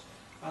not.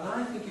 And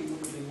I think it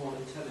would have been more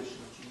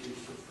intelligent to use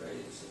the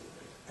phrase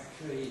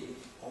accueil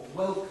or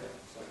welcome.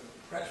 So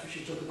perhaps we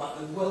should talk about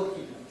the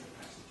welcoming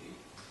capacity.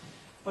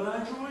 But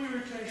I draw your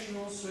attention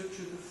also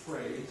to the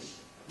phrase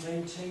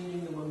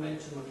maintaining the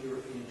momentum of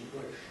European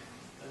integration.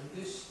 And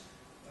this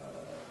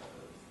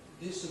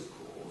of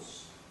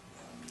course,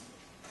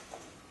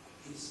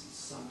 is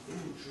something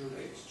which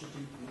relates to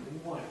deepening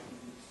and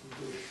widening. It's the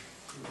wish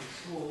to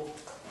ensure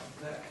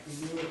that the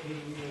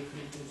European Union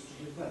continues to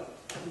develop.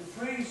 The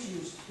phrase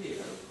used here,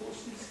 of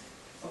course, is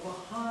of a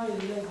high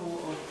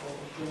level of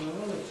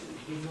generality.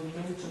 The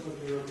momentum of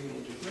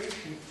European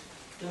integration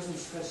doesn't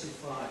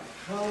specify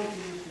how to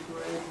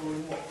integrate or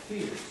in what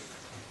fields.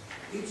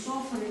 It's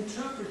often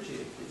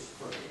interpreted, this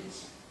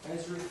phrase,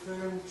 as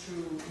referring to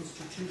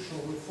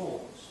institutional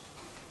reforms.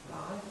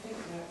 Now, I think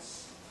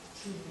that's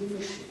too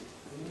limited.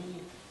 For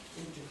me,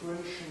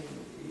 integration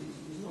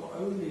is not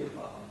only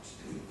about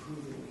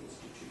improving the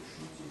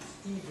institutions, it's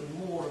even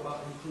more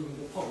about improving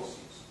the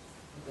policies.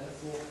 And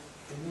therefore,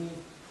 for me,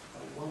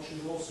 one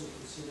should also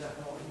consider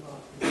how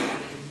enlargement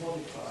can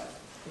modify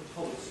the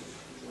policies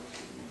of the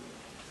European Union.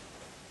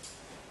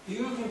 The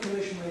European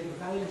Commission made a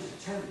valiant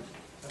attempt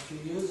a few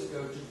years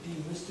ago to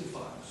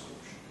demystify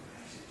absorption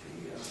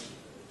capacity,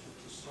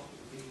 to stop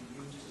it being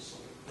used as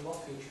sort of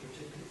blockage,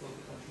 particularly for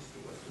the countries of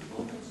the Western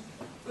Balkans.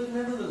 But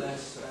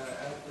nevertheless,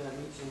 at their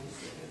meetings,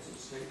 the heads of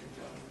state and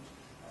government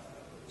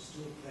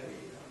still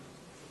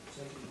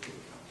take into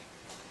account.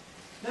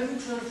 Let me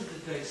turn to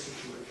today's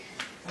situation.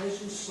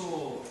 As you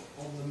saw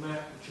on the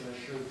map which I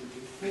showed you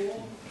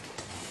before,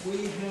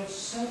 we have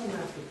 7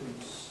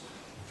 applicants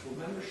for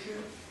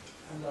membership,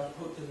 and I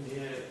put them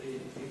here in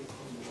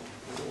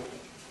chronological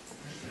order.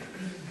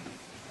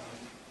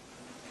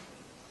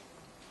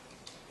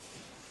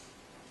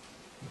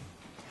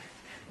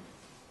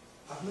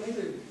 I've made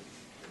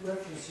a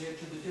reference here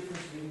to the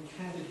difference between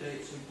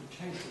candidates and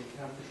potential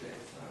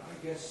candidates.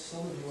 I guess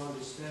some of you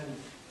understand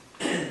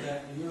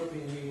that the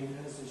European Union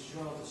has this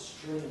rather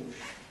strange,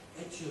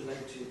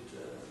 etiolated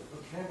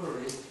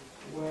vocabulary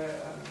where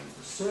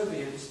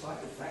Serbia,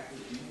 despite the fact that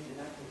it made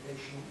an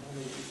application on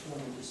its form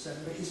in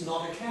December, is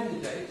not a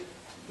candidate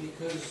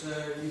because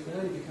you can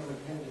only become a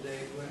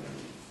candidate when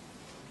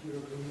the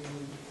European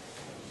Union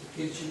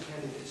gives you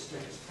candidate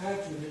status. I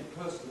have to admit,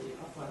 personally,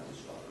 I find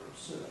this rather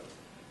absurd.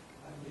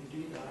 And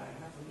indeed, I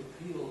have an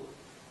appeal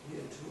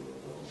here to a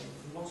well-known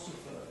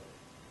philosopher,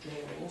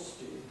 Jane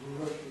Austen,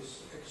 who wrote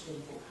this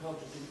excellent book, How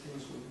to Do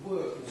Things with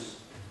Words.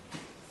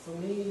 For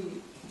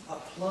me,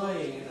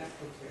 applying an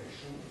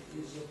application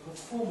is a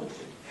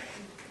performative.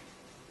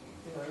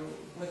 You know,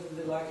 whether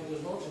they like it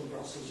or not in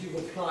Brussels, you've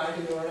applied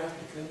and you're an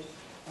applicant,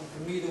 and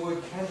for me the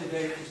word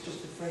candidate is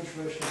just a French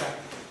version of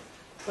applicant.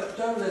 But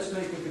don't let's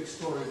make a big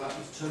story about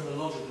these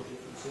terminological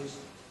differences.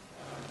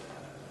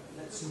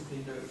 Let's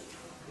simply note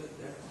that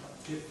there are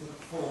different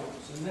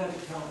forms, and that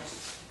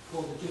accounts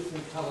for the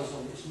different colours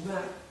on this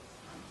map,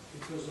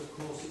 because of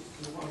course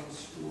it's the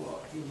ones who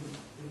are in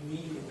the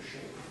medium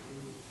shade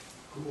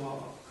who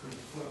are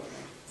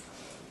confirmed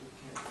with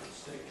candidate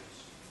status.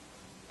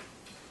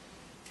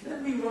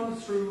 Let me run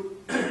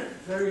through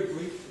very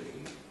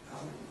briefly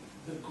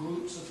the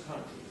groups of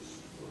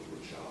countries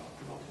which are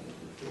knocking at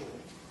the door.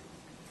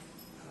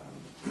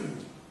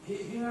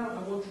 Here I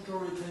want to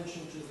draw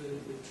attention to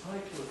the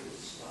title of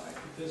this slide,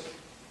 because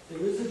there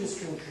is a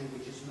distinction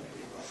which is made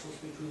in Brussels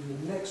between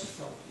the next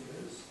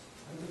frontiers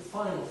and the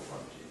final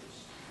frontiers.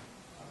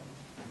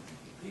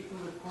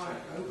 People are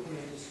quite openly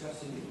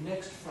discussing the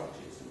next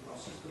frontiers in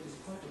Brussels, but there's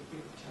quite a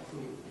big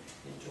taboo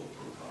in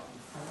talking about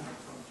the final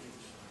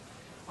frontiers.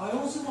 I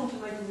also want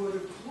to make a word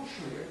of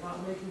caution here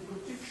about making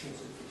predictions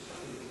in this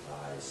field.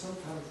 I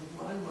sometimes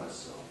remind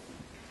myself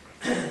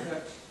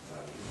that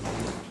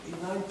in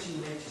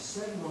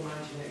 1987 or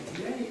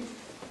 1988,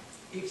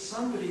 if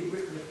somebody had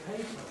written a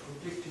paper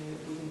predicting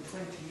that within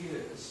 20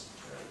 years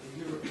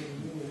the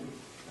European Union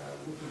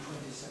would be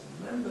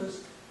 27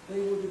 members, they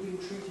would have been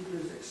treated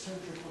as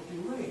eccentric or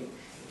deranged,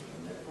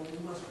 and therefore we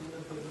must be a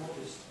little bit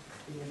modest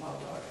in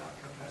about our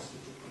capacity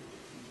to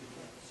predict these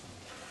events.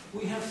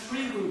 We have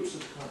 3 groups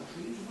of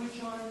countries which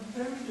are in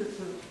very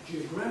different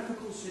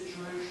geographical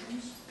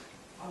situations.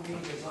 I mean,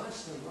 there's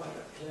Iceland right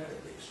up there at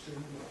the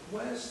extreme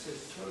northwest,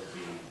 there's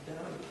Turkey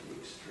down at the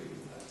extreme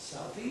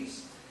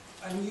southeast,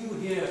 And you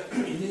here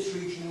in this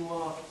region, you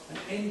are an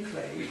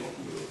enclave of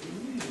the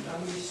European Union. I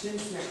mean,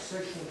 since the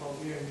accession of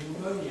Bulgaria and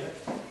Romania,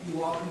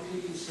 you are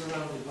completely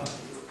surrounded by the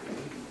European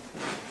Union.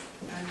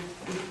 And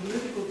in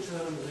political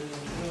terms and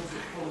in terms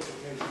of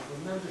qualification for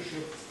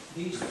membership,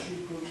 these two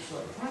groups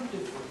are quite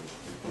different,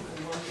 and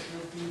one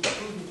should be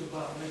prudent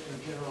about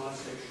making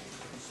generalizations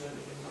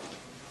concerning them.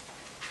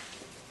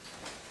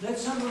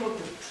 Let's have a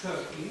look at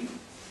Turkey.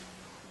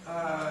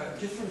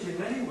 Different in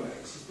many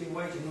ways. It's been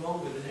waiting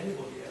longer than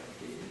anybody ever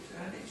did,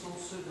 and it's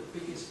also the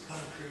biggest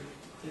country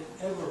that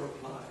ever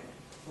applied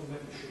for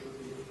membership of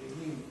the European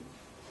Union.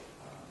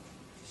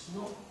 It's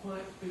not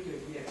quite bigger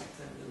yet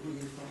than the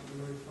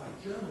reunified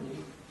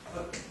Germany,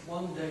 but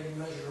one day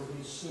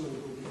immeasurably soon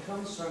will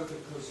become so,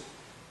 because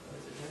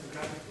the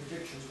demographic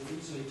predictions will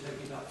easily take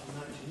it up to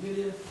 90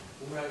 million,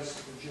 whereas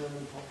the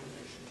German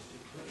population is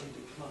in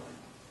decline.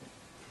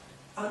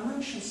 I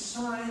mentioned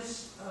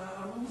size.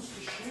 I'm almost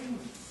ashamed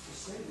to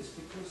say this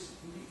because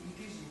it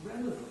is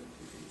relevant.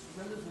 It's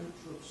relevant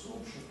to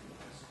absorption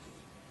capacity.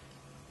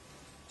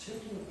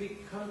 Taking the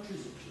big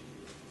countries into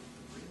the European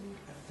Union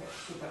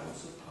affects the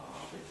balance of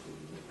power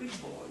between the big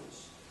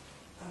boys.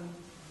 And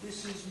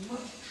this is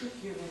much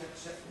trickier than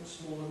accepting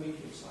small and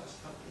medium-sized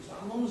countries.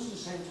 I'm almost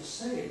ashamed to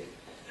say it,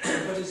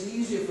 but it's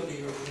easier for the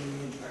European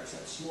Union to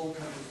accept small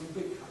countries than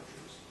big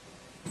countries.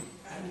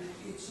 And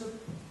it's a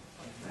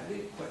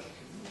valid question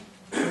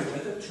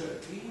whether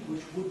Turkey,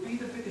 which would be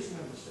the biggest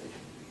member state in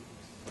the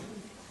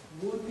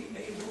EU, would be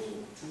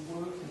able to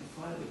work and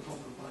find the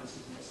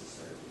compromises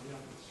necessary with the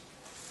others.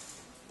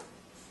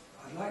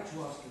 I'd like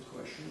to ask the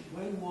question,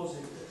 when was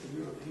it that the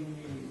European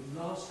Union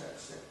last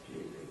accepted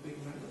a big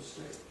member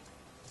state?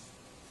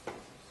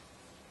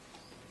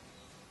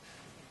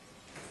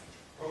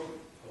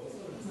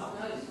 No.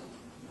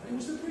 It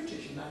was the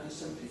British in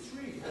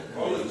 1973.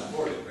 Poland's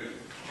 40,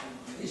 really.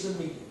 It's a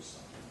medium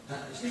size.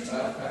 It's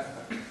not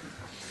that.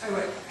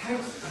 Anyway, how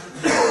do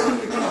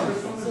you recover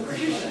from the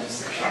British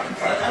accession?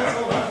 That's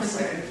all I'm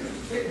saying.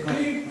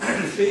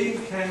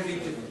 Big can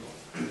be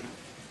difficult.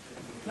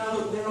 Now,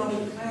 look, there are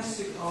the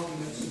classic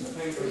arguments in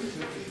favour of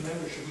Turkish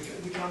membership,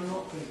 which I'm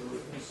not going to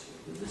reference here.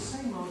 They're the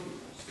same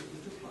arguments that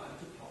would apply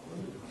to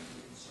Poland and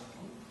Hungary and so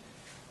on.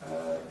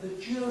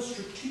 The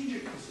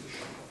geostrategic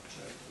position of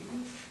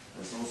Turkey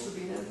has also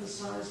been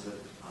emphasised, but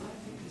I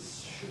think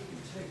this should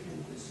be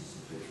taken, this is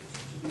a bit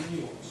to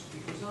be nuanced,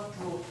 because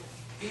after all,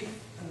 if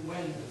and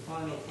when the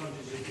final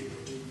frontiers of the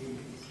European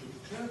Union is through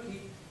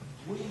Turkey,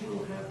 we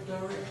will have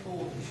direct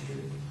borders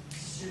with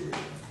Syria,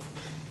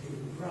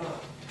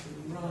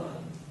 Iran,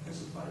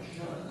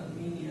 Azerbaijan,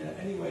 Armenia,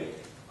 anyway,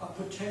 a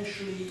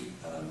potentially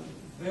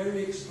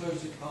very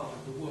explosive part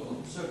of the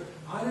world. So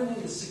I don't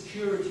think the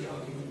security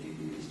argument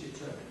is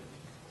determined.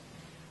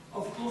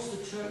 Of course,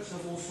 the Turks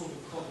have all sorts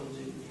of problems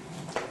in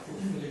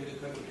fulfilling the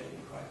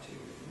Copenhagen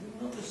criteria.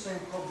 Not the same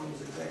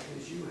problems exactly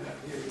as you have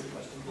here in the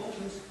Western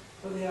Balkans,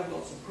 but they have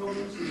lots of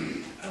problems,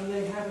 and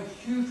they have a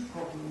huge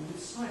problem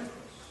with Cyprus.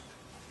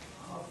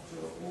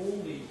 After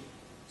all the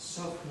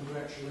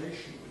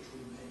self-congratulation which we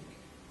make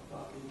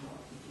about the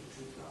enlargement of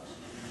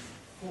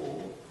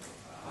 2004,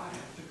 I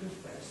have to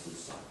confess that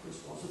Cyprus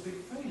was a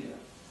big failure.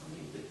 I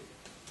mean,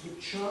 the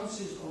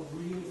chances of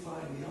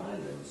reunifying the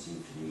island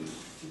seem to me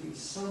to be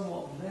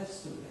somewhat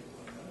less than they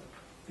were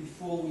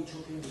before we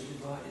took in the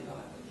divided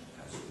island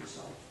as a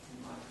result,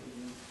 in my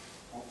opinion,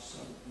 of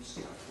some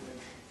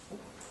miscalculations.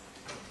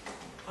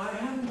 I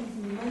haven't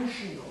even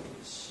mentioned on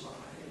this slide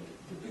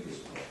the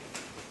biggest problem,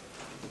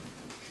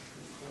 which you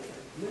could call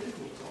a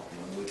political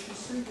problem, which is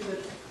simply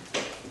that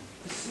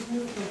a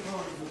significant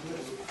part of the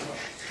political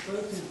class,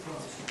 both in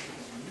France and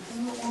Germany, do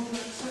not want to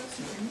accept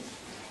it.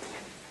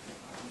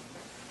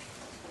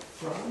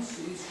 France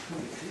is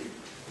committed,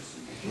 as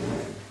you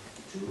should,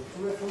 to a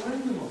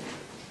referendum on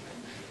membership.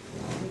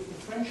 If the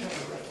French have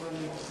a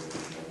referendum on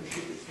British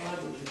membership, it's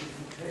liable to be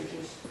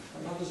contagious,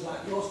 and others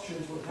like the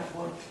Austrians will have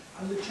one,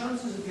 and the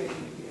chances of getting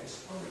a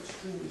yes are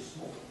extremely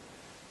small.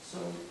 So,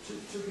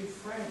 to be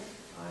frank,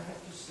 I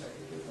have to say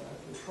that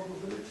the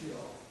probability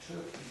of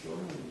Turkey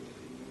joining the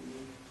European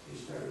Union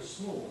is very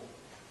small.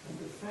 And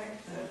the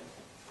fact that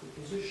the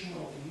position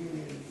of the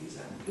Union is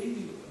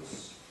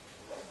ambiguous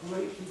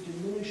greatly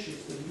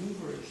diminishes the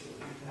leverage that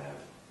we have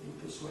in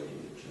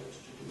persuading the Turks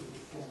to do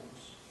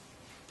reforms.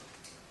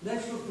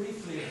 Let's look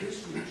briefly at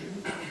this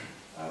region.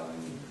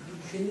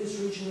 In this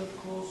region, of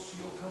course,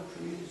 your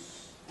country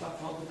is by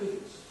far the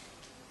biggest.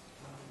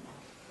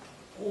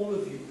 All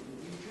of you in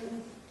the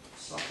region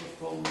suffer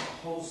from a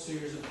whole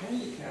series of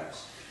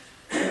handicaps,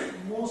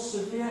 more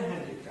severe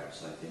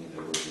handicaps, I think,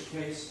 than was the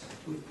case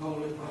with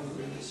Poland,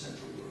 Hungary, and the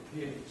Central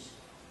Europeans.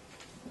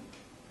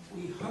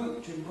 We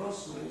hoped in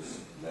Brussels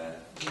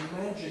that the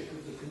magic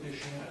of the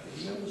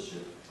conditionality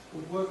membership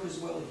would work as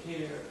well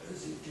here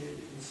as it did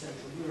in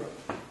Central Europe.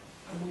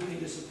 And we've been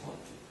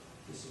disappointed.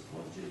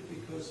 Disappointed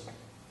because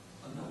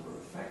a number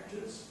of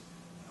factors.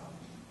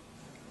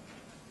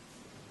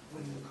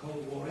 When the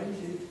Cold War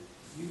ended,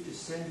 you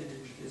descended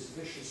into this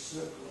vicious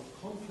circle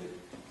of conflict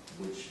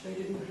which they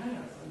didn't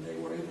have, and they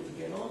were able to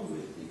get on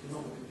with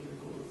economic and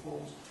political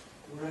reforms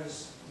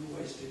whereas you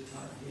wasted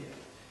time here.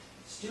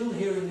 Still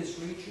here in this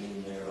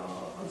region, there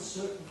are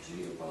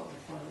uncertainty about the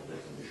final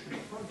definition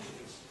of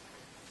frontiers.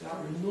 There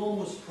are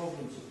enormous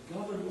problems of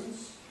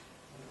governance,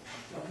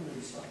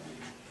 governance under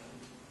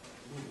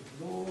rule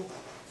of law,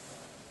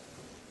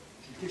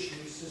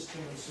 judiciary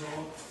system and so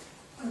on.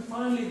 And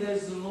finally,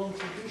 there's the long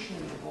tradition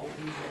in the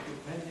Balkans of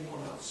depending on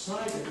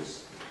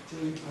outsiders to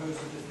impose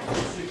the different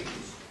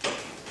decisions.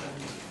 And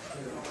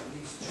there are at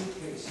least two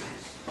cases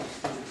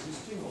still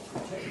existing or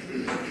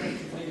protected,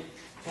 effectively,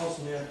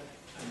 Bosnia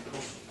and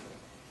Kosovo.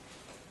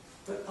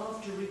 But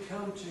after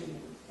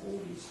recounting all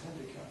these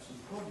handicaps and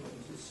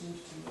problems, it seems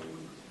to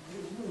me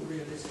there is no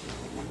realistic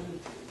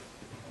alternative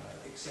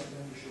except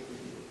membership of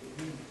the European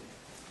Union.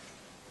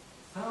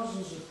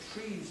 Thousands of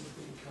trees have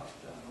been cut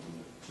down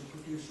to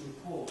produce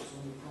reports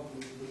on the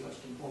problems of the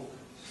Western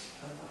Balkans.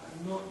 And I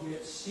have not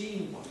yet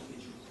seen one of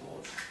these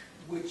reports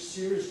which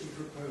seriously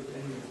proposed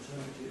any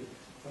alternative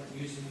but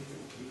using the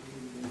European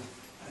Union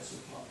as a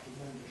path to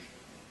membership.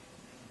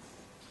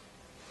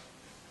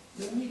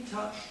 Let me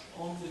touch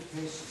on the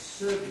case of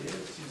Serbia,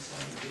 since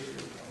I'm here.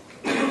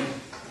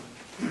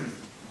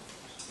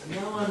 And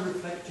now I'm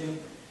reflecting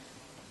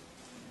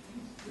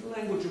the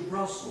language of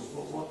Brussels,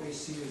 what they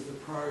see as the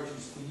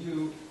priorities for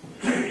you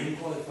in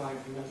qualifying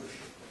for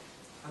membership.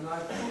 And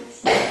I've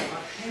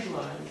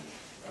headlined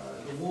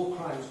the war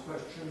crimes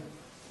question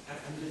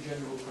and the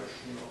general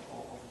question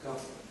of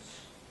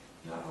governance.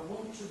 Now, I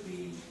want to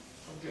be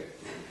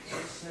objective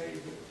and say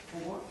that for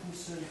what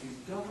concerns these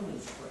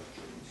governance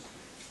questions,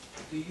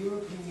 the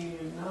European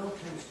Union now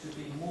tends to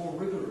be more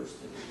rigorous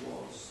than it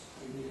was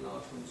in the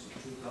enlargements of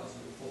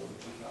 2004 and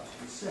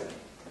 2007.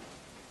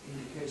 In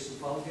the case of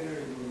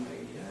Bulgaria and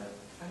Romania,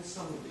 and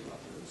some of the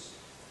others,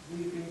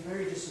 we've been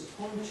very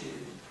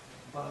disappointed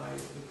by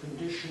the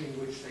condition in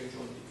which they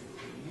joined the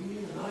European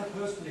Union, and I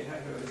personally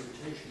had no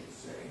hesitation in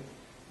saying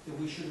that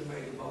we should have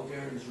made the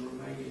Bulgarians and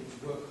Romanians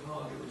work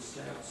harder and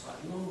stay outside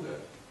longer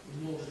in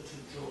order to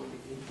join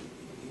in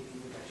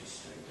the better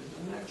state.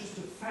 And that's just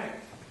a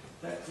fact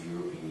that the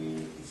European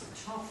Union is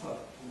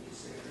tougher in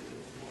this area than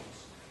it was.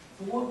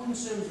 For what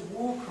concerns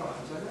war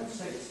crimes, I don't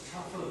say it's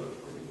tougher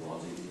than it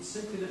was, it's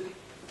simply that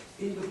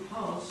in the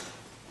past,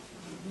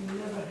 we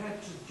never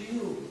had to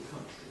deal with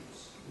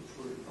countries which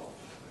were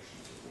involved in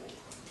questions of war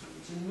crimes.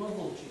 It's a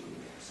novelty in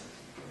the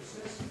accession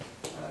process,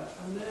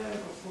 and there,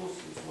 of course,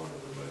 is one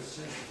of the most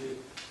sensitive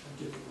and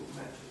difficult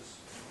matters.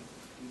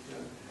 We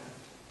don't have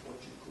what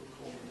you could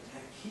call an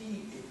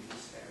acquis in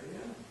this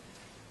area,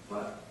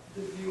 but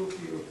the view of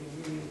the European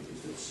Union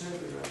is that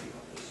Serbia and the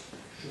others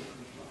should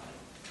comply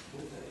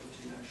with their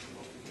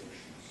international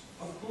obligations.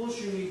 Of course,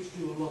 you need to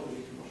do a lot of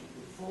economic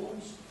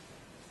reforms,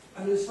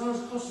 and as far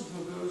as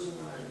Kosovo goes,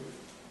 and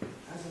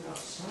as an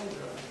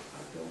outsider,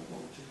 I don't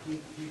want to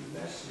give you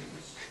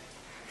lessons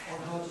on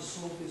how to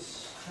solve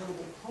this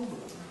terrible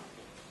problem.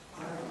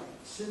 I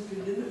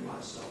simply limit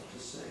myself to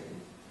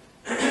saying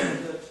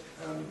that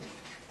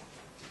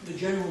the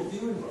general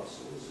view in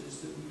Brussels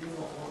is that we do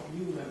not want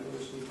new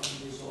members with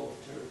unresolved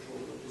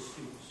territorial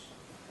disputes.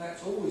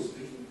 That's always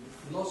been the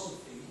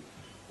philosophy,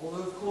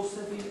 although of course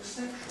there have been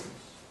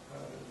exceptions.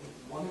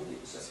 One of the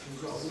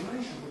exceptions of the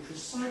nation, which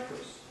was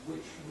Cyprus,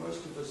 which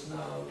most of us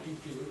now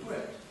deeply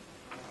regret.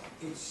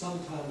 It's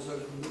sometimes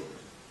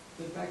overlooked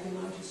that back in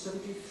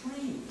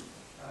 1973,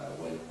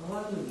 when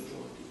Ireland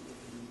joined the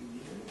European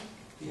Union,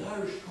 the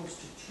Irish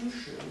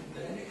Constitution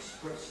then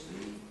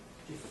expressly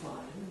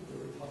defined the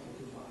Republic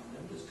of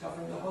Ireland as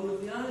covering the whole of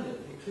the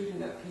island, including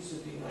that piece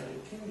of the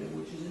United Kingdom,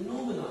 which is in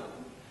Northern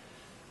Ireland.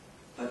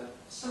 But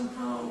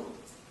somehow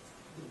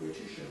the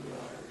British and the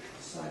Irish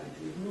decided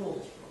to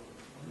ignore this problem.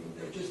 I mean,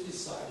 they just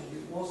decided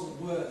it wasn't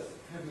worth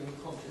having a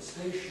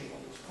contestation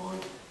on this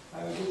point,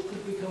 which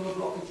could become a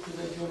blockage to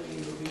their joining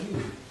the European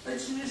Union.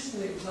 That's just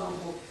an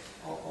example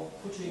of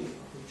putting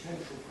a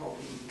potential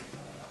problem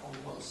on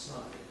one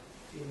side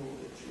in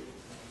order to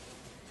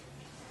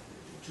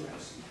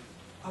answer it.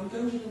 I'm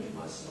going to limit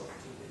myself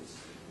to this,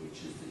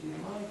 which is that in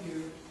my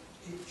view,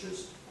 it's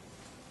just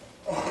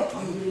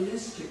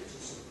unrealistic to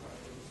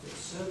suppose that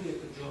Serbia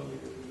could join the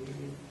European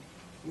Union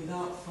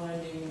without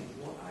finding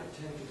what I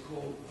tend to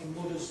call a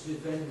modus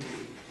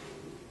vivendi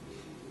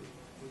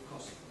with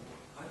Kosovo.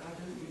 I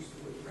don't use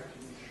the word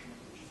recognition,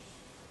 which is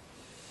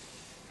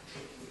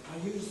tricky.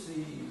 I use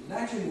the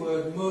Latin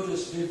word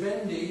modus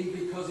vivendi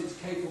because it's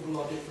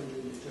capable of different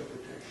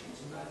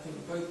interpretations, and I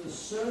think both the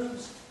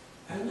Serbs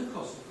and the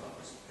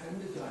Kosovars and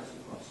the guys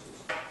in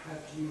Brussels have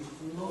to use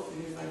a lot of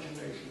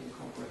imagination and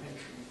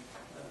comprehension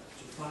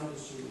to find a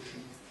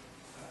solution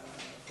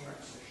for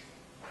accession.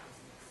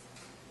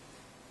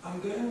 I'm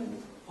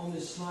going on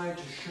this slide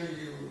to show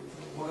you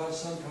what I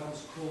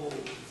sometimes call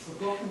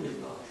forgotten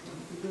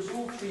enlargement, because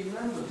all three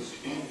members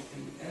of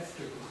the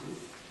EFTA group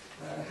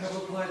have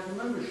applied for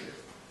membership.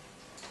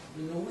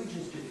 The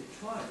Norwegians did it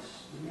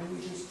twice. The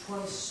Norwegians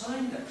twice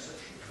signed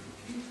accession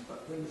treaties,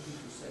 but then the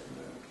people said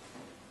no.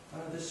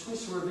 The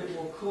Swiss were a bit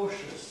more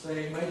cautious.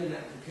 They made an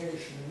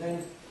application, and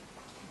then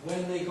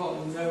when they got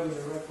a no in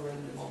the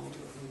referendum on the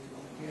European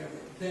Economic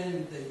Area,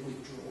 then they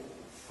withdrew,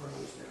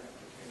 froze their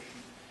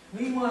application.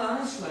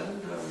 Meanwhile,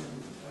 Iceland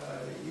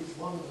is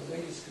one of the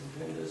latest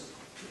contenders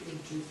in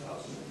 2009.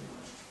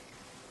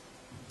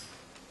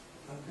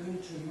 I'm going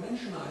to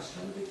mention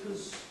Iceland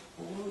because,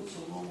 although it's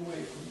a long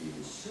way from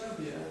even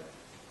Serbia,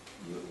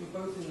 you're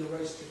both in the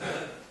race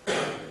together.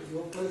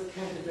 You're both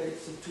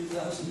candidates of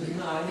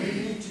 2009, and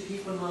you need to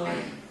keep an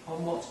eye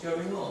on what's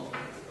going on.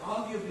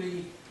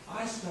 Arguably,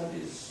 Iceland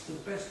is the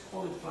best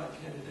qualified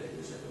candidate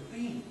there's ever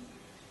been.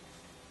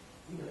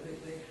 You know,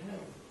 they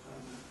have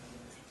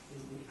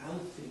in the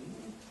Althing,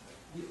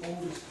 the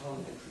oldest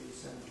parliamentary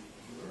assembly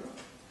in Europe.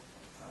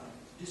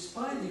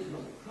 Despite the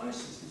economic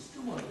crisis, it's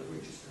still one of the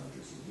richest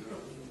countries in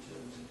Europe in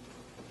terms of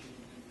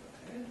GDP per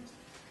head.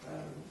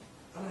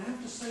 And I have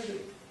to say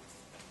that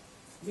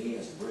me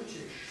as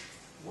British,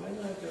 when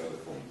I go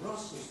from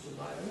Brussels to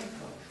my own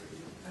country,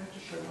 I have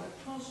to show my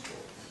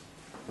passport.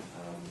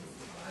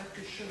 I have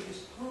to show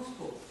this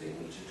passport thing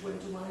to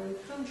enter my own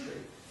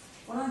country.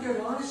 When I go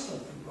to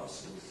Iceland from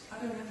Brussels,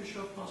 I don't have to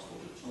show a passport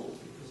at all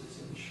because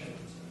it's in the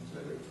Schengen zone. So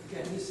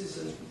again, this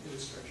is an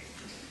illustration.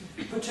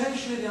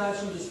 Potentially the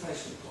Icelanders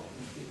face some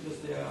problems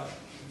because they are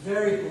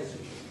very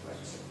hesitant to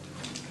Brexit.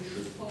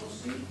 Fisheries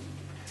policy,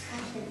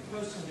 I think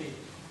personally,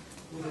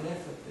 with an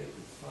effort they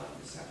could find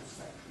a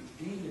satisfactory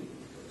deal in the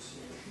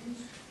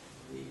negotiations.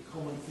 The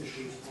common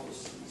fisheries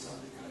policy is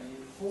undergoing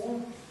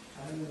reform,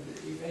 and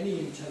if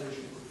any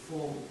intelligent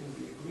reform can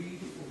be agreed,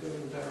 it will go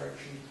in the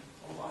direction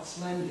of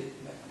Icelandic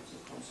methods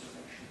of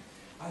conservation.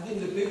 I think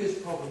the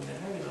biggest problem they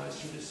have in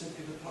Iceland is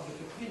simply the public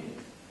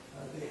opinion.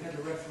 They had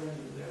a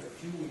referendum there a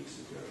few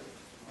weeks ago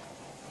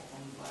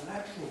on the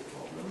bilateral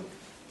problem,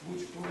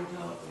 which brought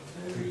out a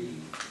very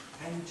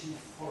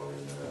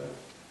anti-foreigner,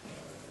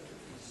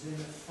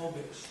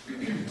 xenophobic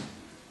strain.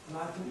 And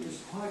I think there's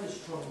quite a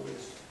strong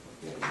risk of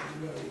getting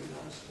no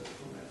Iceland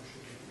for membership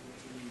of the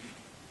European Union.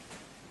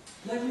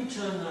 Let me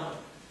turn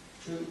now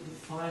to the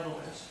final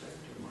aspect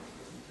of my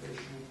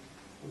presentation,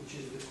 which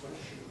is the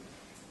question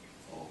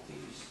of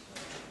these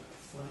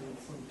final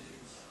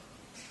frontiers.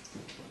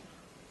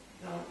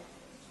 Now,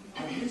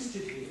 I've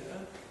listed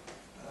here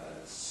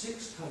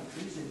 6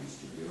 countries in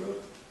Eastern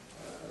Europe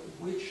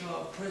which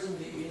are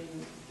presently in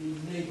the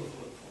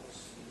neighbourhood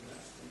policy.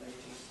 That's the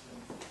latest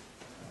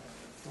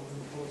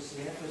foreign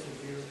policy effort of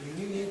the European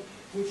Union,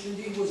 which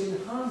indeed was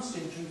enhanced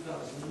in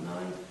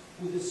 2009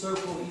 with the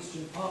so-called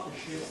Eastern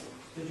Partnership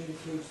that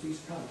includes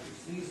these countries.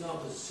 These are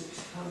the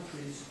 6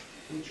 countries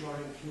which are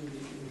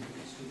included in the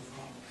Eastern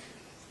Partnership.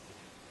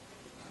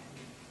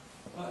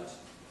 But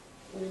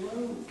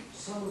although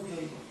some of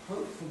them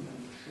hope for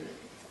membership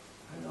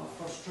and are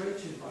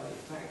frustrated by the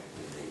fact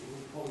that the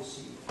neighbourhood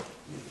policy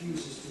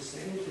refuses to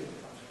say anything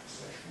about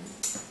accession,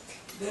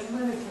 they're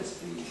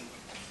manifestly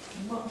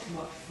much,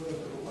 much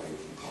further away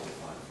from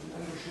qualifying for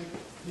membership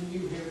than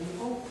you here in the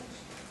Balkans.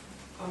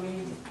 I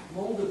mean,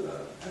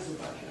 Moldova,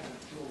 Azerbaijan,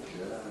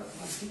 Georgia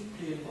are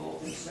deeply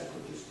involved in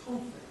separatist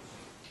conflicts.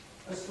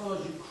 As far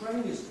as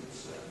Ukraine is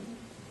concerned,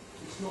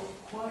 it's not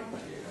quite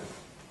clear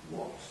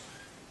what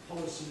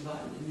policy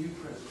line the new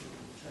president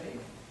will take.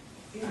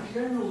 In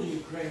general, the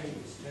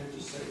Ukrainians tend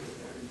to say that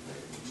they're in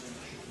favour of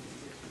membership of the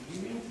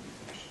European Union.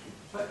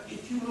 But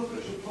if you look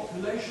at the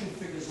population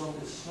figures on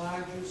this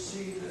slide, you'll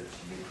see that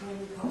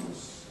Ukraine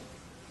comes,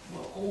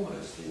 well,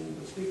 almost in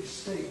the big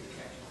state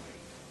category.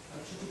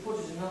 So to put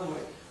it another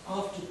way,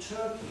 after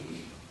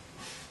Turkey,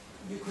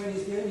 Ukraine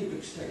is the only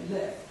big state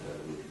left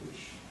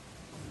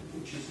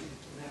which is an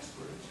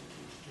aspirant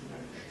to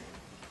membership.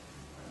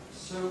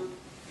 So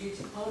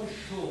it's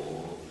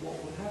unsure what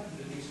will happen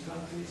to these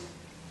countries,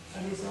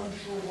 and it's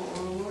unsure what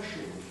role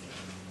Russia will play.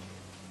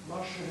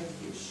 Russia has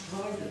been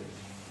strident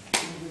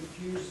in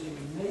refusing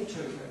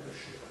NATO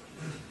membership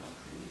to these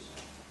countries.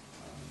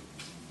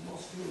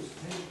 Moscow has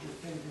tended to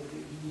think that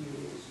the EU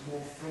is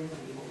more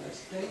friendly or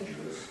less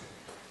dangerous,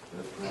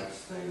 but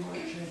perhaps they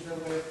might change their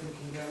way of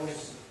thinking there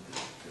also.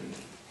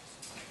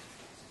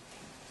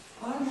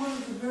 I'm one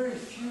of the very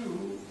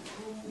few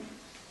who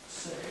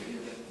say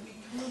that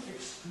we can't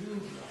exclude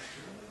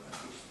Russia, at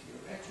least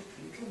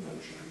theoretically, from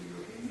membership of the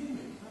European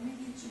Union. I mean,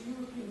 it's a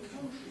European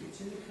country, it's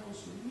in the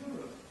Council of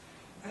Europe.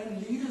 And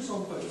leaders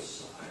on both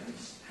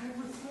sides have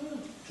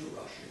referred to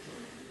Russia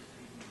during the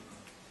European Union.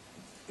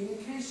 In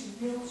the case of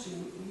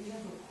Yeltsin, we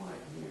never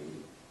quite knew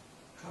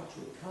how to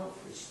account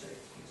for his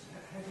statements.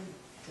 Had he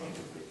drunk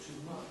a bit too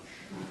much?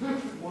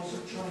 Was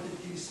he trying to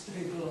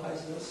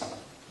destabilize us?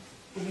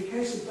 In the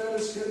case of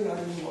Berlusconi, I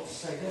don't know what to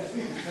say there.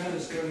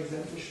 Berlusconi's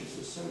ambitions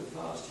are so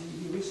vast.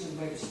 He recently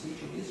made a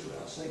speech in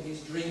Israel saying his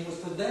dream was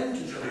for them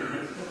to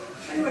join.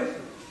 Anyway,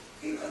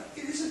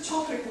 it is a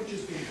topic which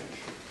has been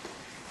mentioned.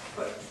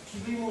 But to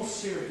be more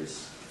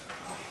serious,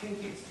 I think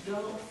it's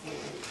doubtful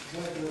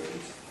whether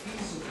it's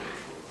feasible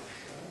for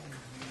Russia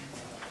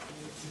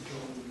to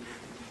join the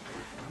European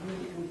Union. I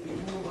mean, it would be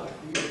more like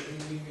the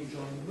European Union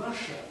joining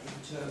Russia in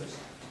terms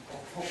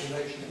of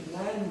population and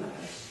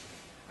landmass.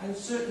 And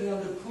certainly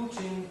under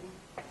Putin,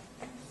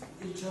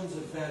 in terms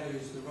of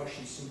values, the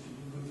Russians seem to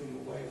be moving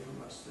away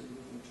from us, they're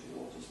moving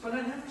towards us. But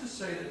I have to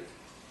say that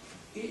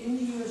in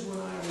the years when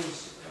I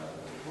was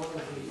one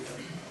of the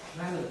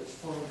planners,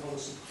 foreign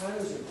policy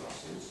planners in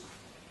Brussels,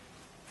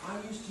 I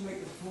used to make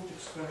the thought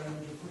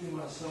experiment of putting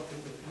myself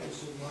in the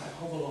place of my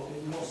homologue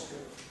in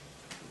Moscow,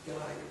 the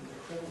guy in the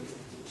Kremlin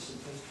who was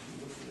supposed to be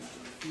looking into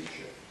the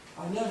future.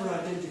 I never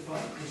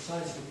identified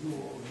precisely who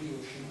or he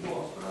or she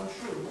was, but I'm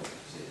sure it must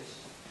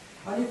exist.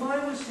 And if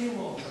I was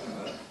him or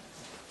her,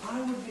 I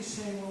would be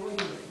saying, well, wait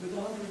a minute, with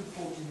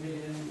 140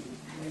 million,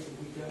 maybe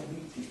we don't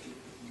need the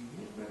European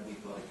Union, but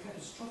we've got a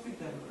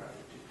catastrophic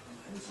demographic decline.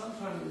 And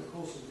sometime in the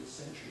course of this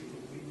century,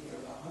 we'll be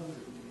near 100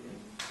 million.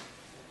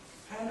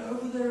 And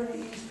over there in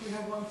the east, we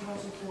have 1,400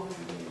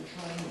 million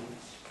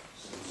Chinese.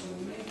 So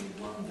maybe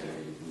one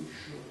day we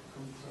should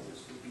compose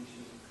with these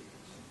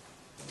Europeans.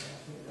 And I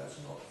think that's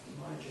not for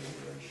my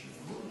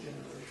generation or your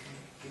generation,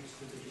 it's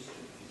for the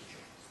distant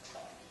future.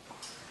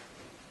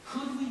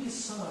 Could we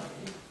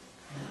decide,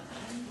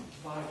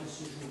 by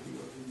decision of the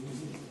European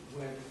Union,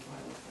 where the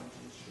final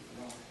frontiers should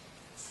lie?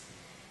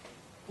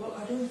 Well,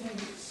 I don't think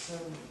it's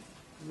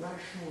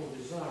rational or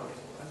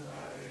desirable, and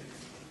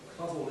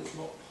above all, it's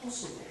not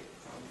possible.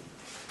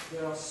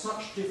 There are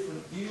such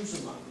different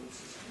views among the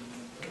existing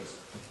members,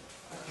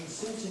 and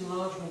since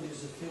enlargement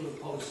is a field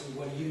of policy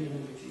where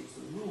unanimity is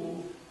the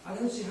rule, I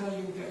don't see how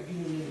you will get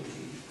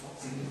unanimity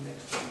in the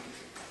next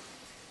membership.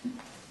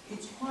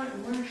 It's quite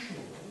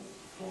rational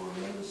for a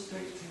member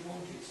state to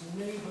want its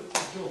neighbour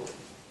to join.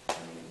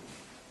 I mean,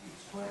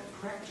 it's quite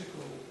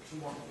practical to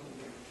want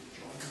your neighbour to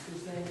join,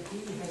 because then he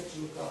has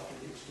to look after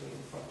the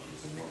external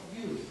frontiers and not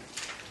you.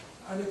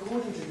 And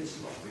according to this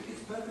logic,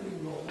 it's perfectly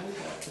normal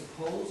that the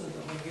Poles and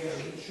the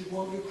Hungarians should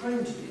want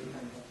Ukraine to be a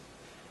member.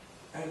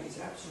 And it's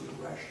absolutely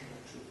rational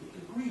and true that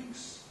the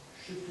Greeks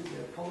should do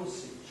their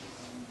policy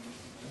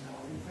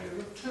now in favour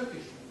of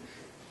Turkish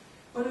membership.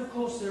 But of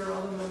course there are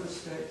other member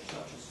states,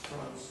 such as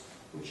France,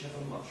 which have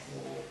a much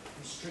more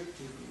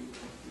restrictive view of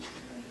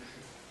future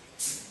membership.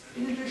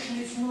 In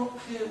addition, it's not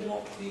clear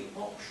what the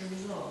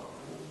options are,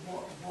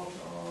 or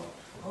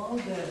are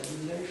there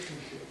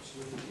relationships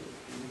with the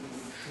European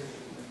Union short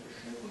of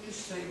membership, which is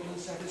stable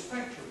and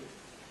satisfactory.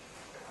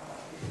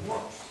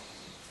 What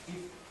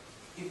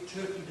if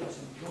Turkey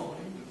doesn't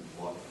join,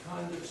 what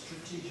kind of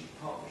strategic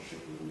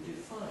partnership will we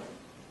define?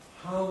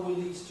 How will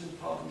the Eastern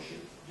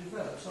Partnership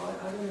develop? So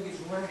I don't think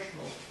it's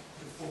rational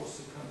to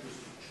force the countries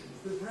to choose,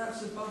 but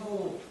perhaps above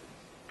all,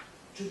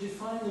 to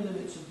define the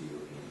limits of the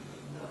European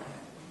Union now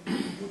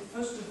would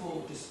first of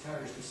all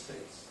discourage the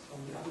states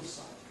on the other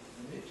side of the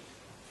limit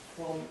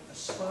from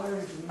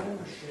aspiring to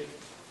membership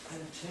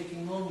and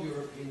taking on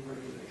European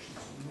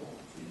regulations and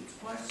norms. It's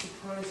quite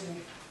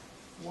surprising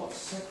what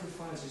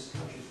sacrifices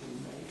countries will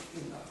make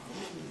in that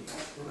hope, in the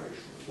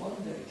aspiration of one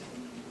day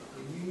joining the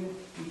European Union,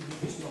 even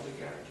if it's not a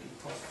guaranteed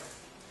prospect.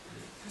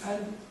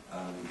 And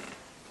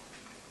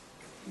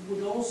it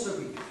would also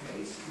be the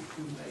case, if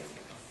we make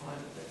a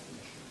final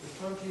definition of the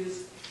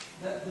frontiers,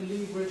 that the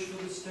leverage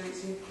for the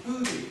states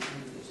included in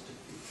the list of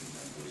future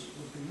members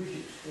would be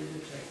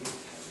rejected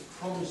as a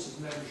promise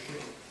of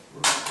membership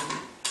rather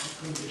than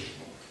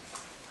conditional.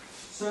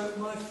 So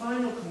my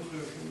final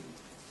conclusion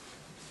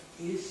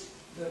is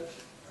that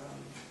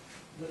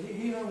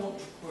here I want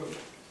to quote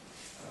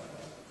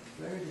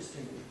a very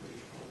distinguished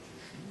British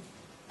politician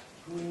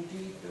who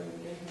indeed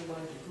gave me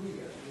my degree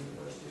at the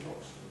University of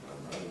Oxford.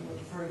 I'm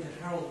referring to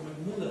Harold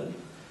Macmillan.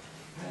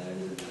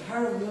 And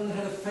Harold Macmillan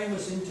had a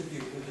famous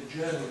interview with a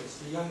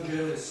journalist. The young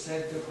journalist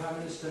said to the Prime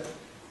Minister,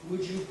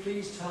 would you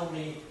please tell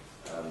me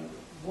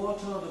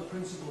what are the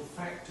principal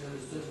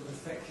factors that have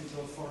affected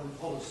your foreign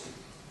policy?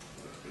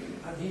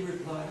 And he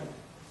replied,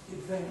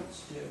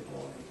 events, dear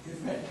boy,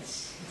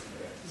 events.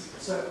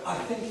 So I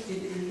think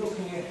in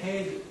looking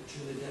ahead to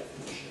the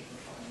definition of the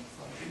final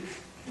frontiers,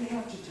 we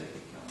have to take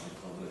account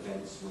of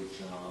events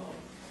which are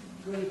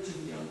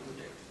relatively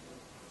unpredictable.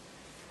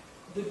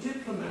 The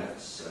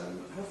diplomats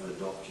have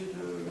adopted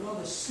a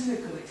rather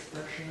cynical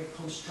expression of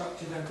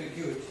constructive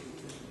ambiguity.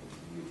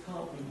 You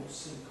can't be more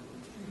cynical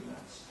than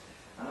diplomats.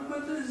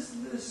 But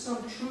there's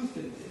some truth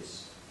in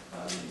this.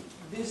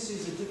 This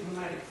is a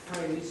diplomatic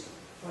phrase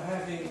for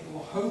having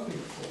or hoping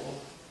for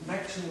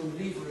maximum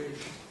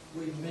leverage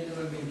with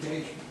minimum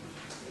engagement.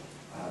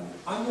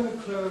 I'm going to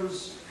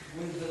close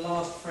with the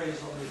last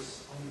phrase on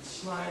this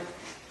slide,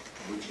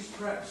 which is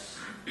perhaps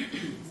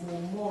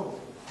more moral.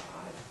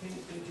 I think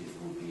that it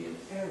would be an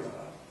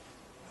error,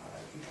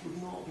 it would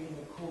not be in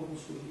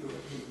accordance with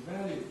European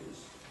values,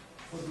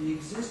 for the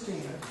existing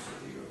members of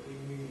the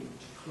European Union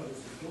to close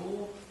the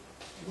door.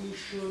 We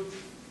should,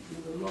 in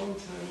the long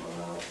term,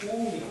 allow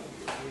all the other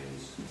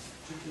Europeans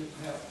to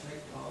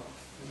take part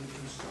in the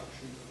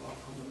construction of our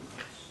common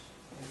cause.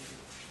 Thank you.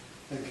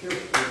 Thank you.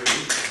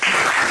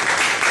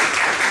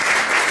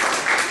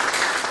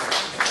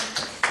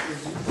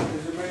 As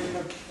you may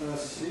have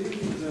seen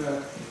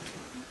at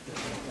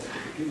the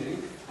beginning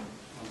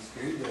on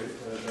screen,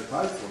 the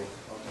title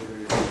of the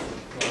report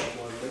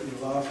was the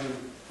enlargement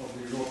of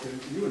the European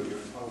Union,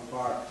 how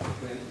far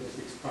can it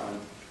expand.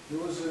 There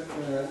was a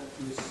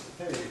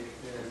mistake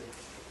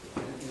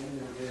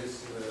in this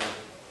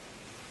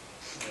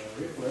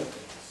report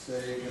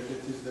saying that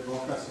it is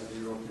democracy in the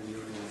European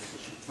Union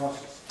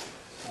process.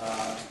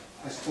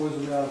 I suppose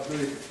we are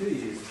very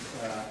pleased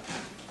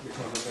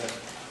because of that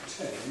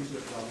change,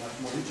 that we are much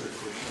more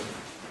interested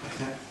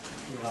in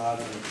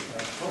enlargement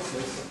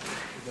process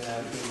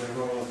than in the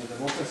role of the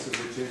democracy,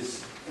 which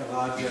is a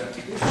larger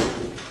issue,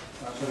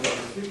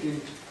 generally speaking,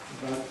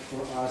 but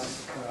for us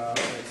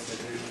it's a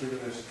great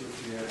privilege to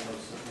hear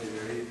also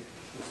Avery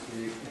to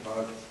speak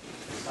about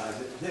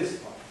precisely this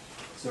part.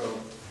 So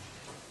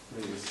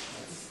please,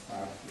 let's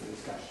start the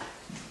discussion.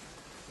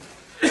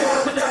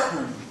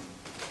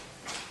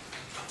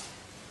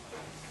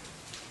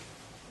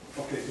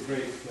 Okay, to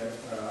break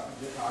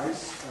the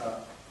ice,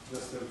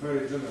 just a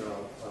very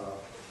general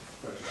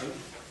question.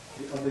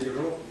 The other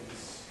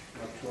Europeans,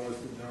 not close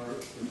to the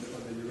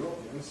other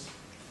Europeans,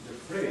 the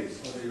phrase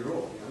other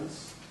Europeans,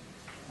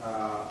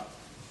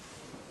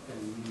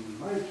 in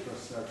my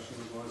perception,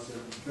 was a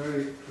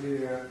very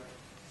clear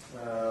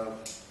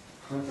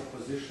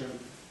contraposition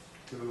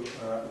to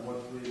what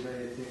we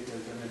may think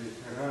as the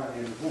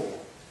Mediterranean war.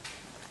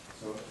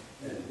 So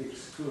it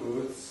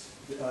excludes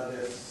the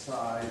other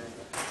side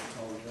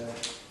of the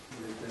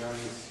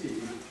Mediterranean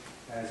Sea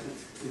as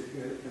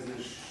it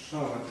is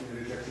shown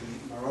in rejecting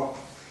Morocco.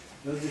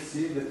 Does it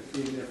seem that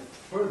in the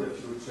further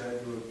future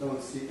you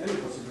don't see any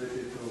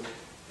possibility to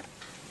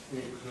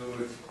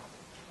include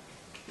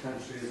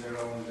countries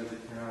around the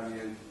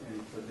Mediterranean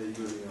into the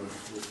Union,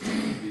 which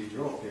would be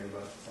European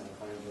but some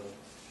kind of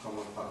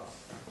common path?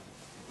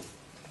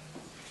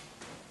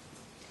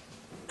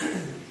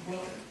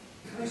 Well,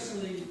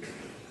 personally,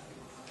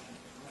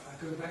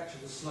 I go back to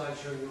the slide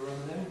showing the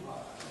Roman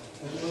Empire.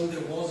 Although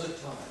there was a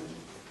time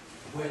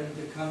when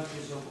the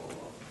countries of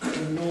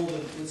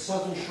the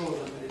southern shore of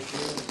the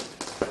Mediterranean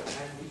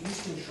and the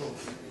eastern shore of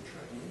the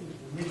Mediterranean,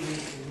 the Middle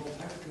East and North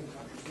African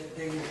countries, that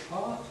they were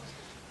part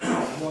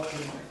of what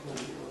you might call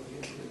the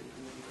European political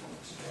and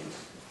economic space,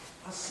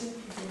 I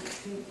simply don't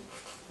think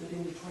that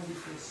in the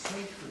 21st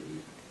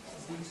century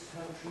these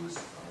countries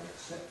are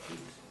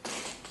accepted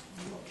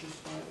not just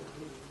by the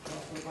political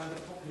class, but by the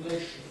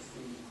population of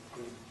the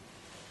group.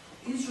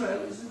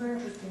 Israel is a very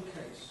interesting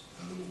case.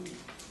 I mean,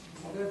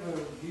 whatever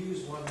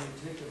views one may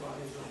take about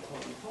Israel's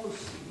foreign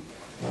policy,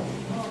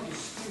 you can't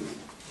dispute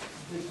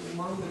that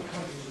among the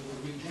countries of the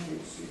region,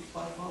 it's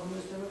by far the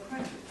most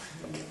democratic.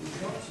 And the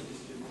results of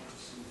this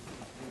democracy.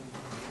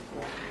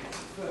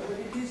 But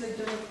it is a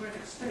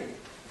democratic state.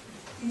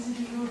 Is it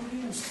a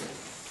European state?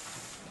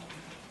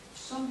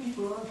 Some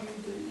people argue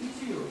that it is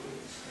a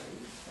European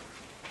state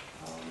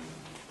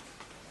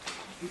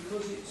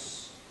because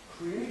its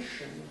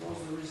creation was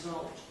the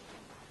result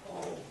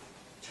of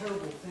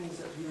terrible things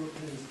that the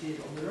Europeans did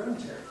on their own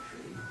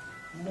territory,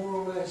 more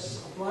or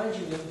less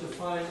obliging them to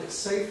find a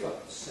safer,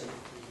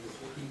 safety is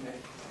what he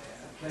meant,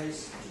 a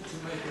place to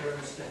make their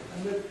own state.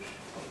 And that,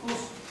 of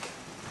course,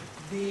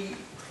 the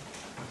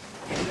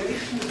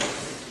creation of the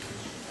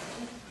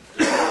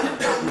state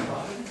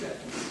provided a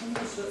definition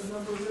of a certain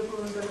number of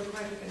liberal and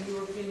democratic and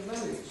European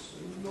values,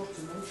 not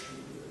to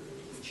mention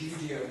the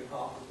Judeo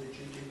part of the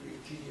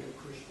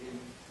Judeo-Christian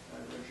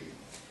regime.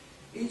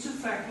 It's a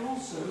fact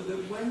also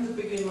that when the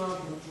big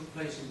enlargement took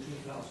place in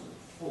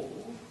 2004,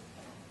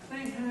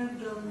 they had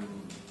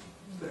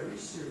very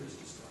serious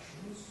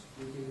discussions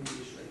within the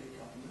Israeli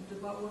government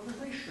about whether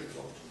they should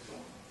want to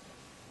join.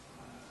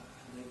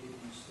 And they did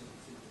these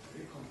things in a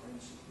very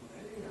comprehensive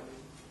way.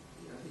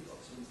 They got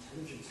some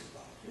intelligence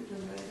about it,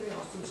 and they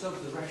asked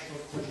themselves the rational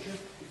question,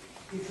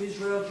 if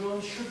Israel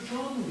joins, should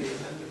Jordan be a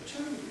member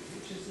too?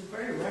 Which is a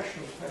very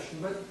rational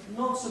question, but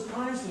not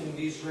surprisingly,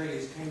 the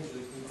Israelis came to the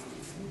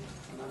conclusion,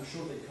 and I'm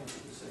sure they come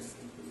to the same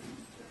conclusion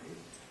today,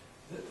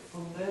 that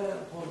from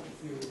their point of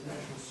view of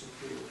national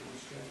security and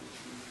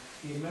strategy,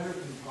 the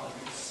American part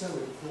is so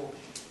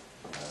important,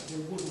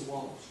 they wouldn't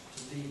want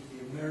to leave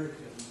the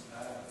American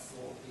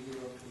for the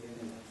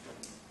European.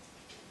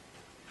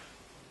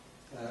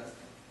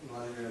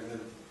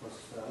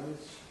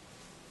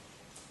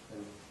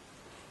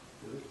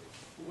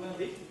 Well,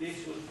 this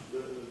was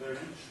very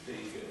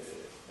interesting.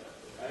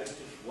 I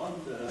just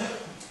wonder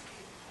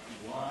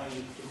why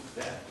you took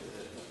that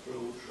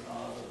approach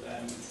rather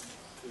than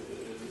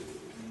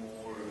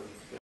more,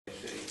 let's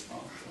say,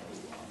 functional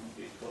one,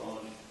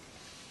 because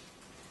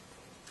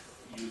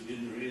you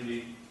didn't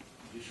really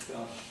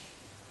discuss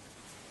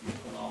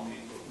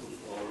economic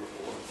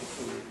or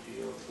security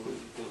or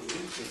political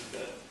interests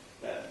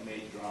that may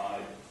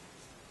drive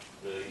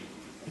the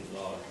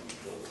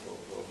enlargement of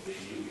the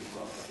EU. You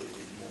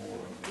concentrated more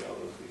on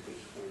geography,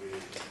 history,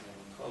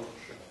 and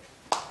culture.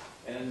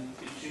 And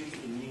it seems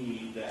to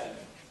me that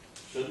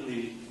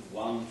certainly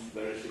one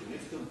very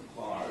significant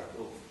part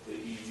of the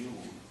EU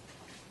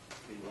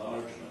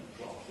enlargement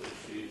process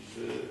is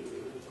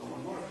the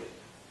common market.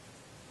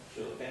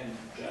 So, and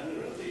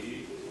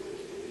generally,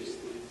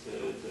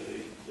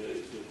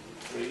 the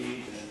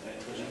trade and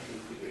financial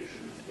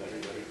integration is very,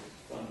 very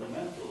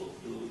fundamental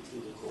to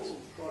the whole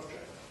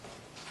project.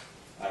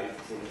 I,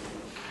 for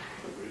instance,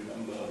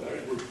 remember a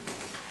very good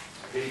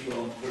paper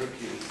on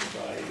Turkey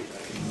by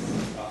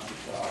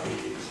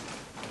Ahtisari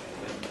and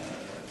then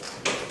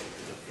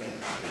the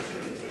French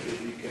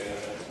Frederic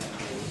and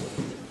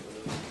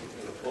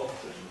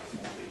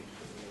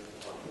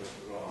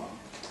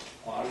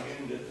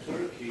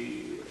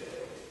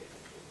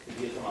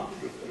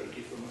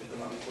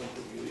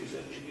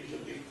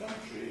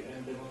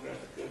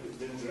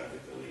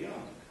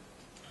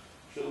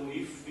So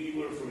if we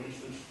were, for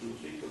instance, to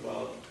think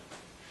about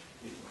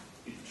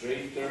in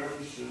trade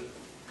terms,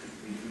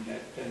 in the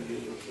next 10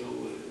 years or so,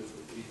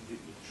 if the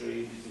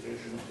trade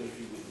integration of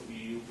Turkey with the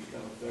EU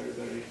becomes very,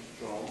 very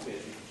strong,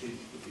 as it seems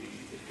to be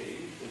the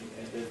case,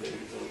 and then there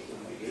is also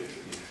a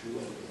migration issue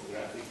and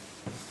demographic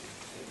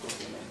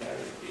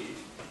complementarity,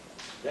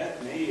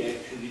 that may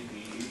actually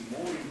be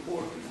more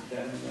important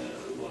than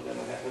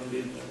whatever happened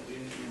in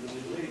the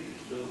Middle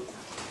Ages. So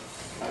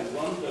I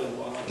wonder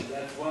why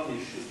that's one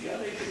issue. The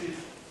other issue is,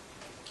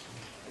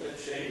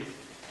 let's say,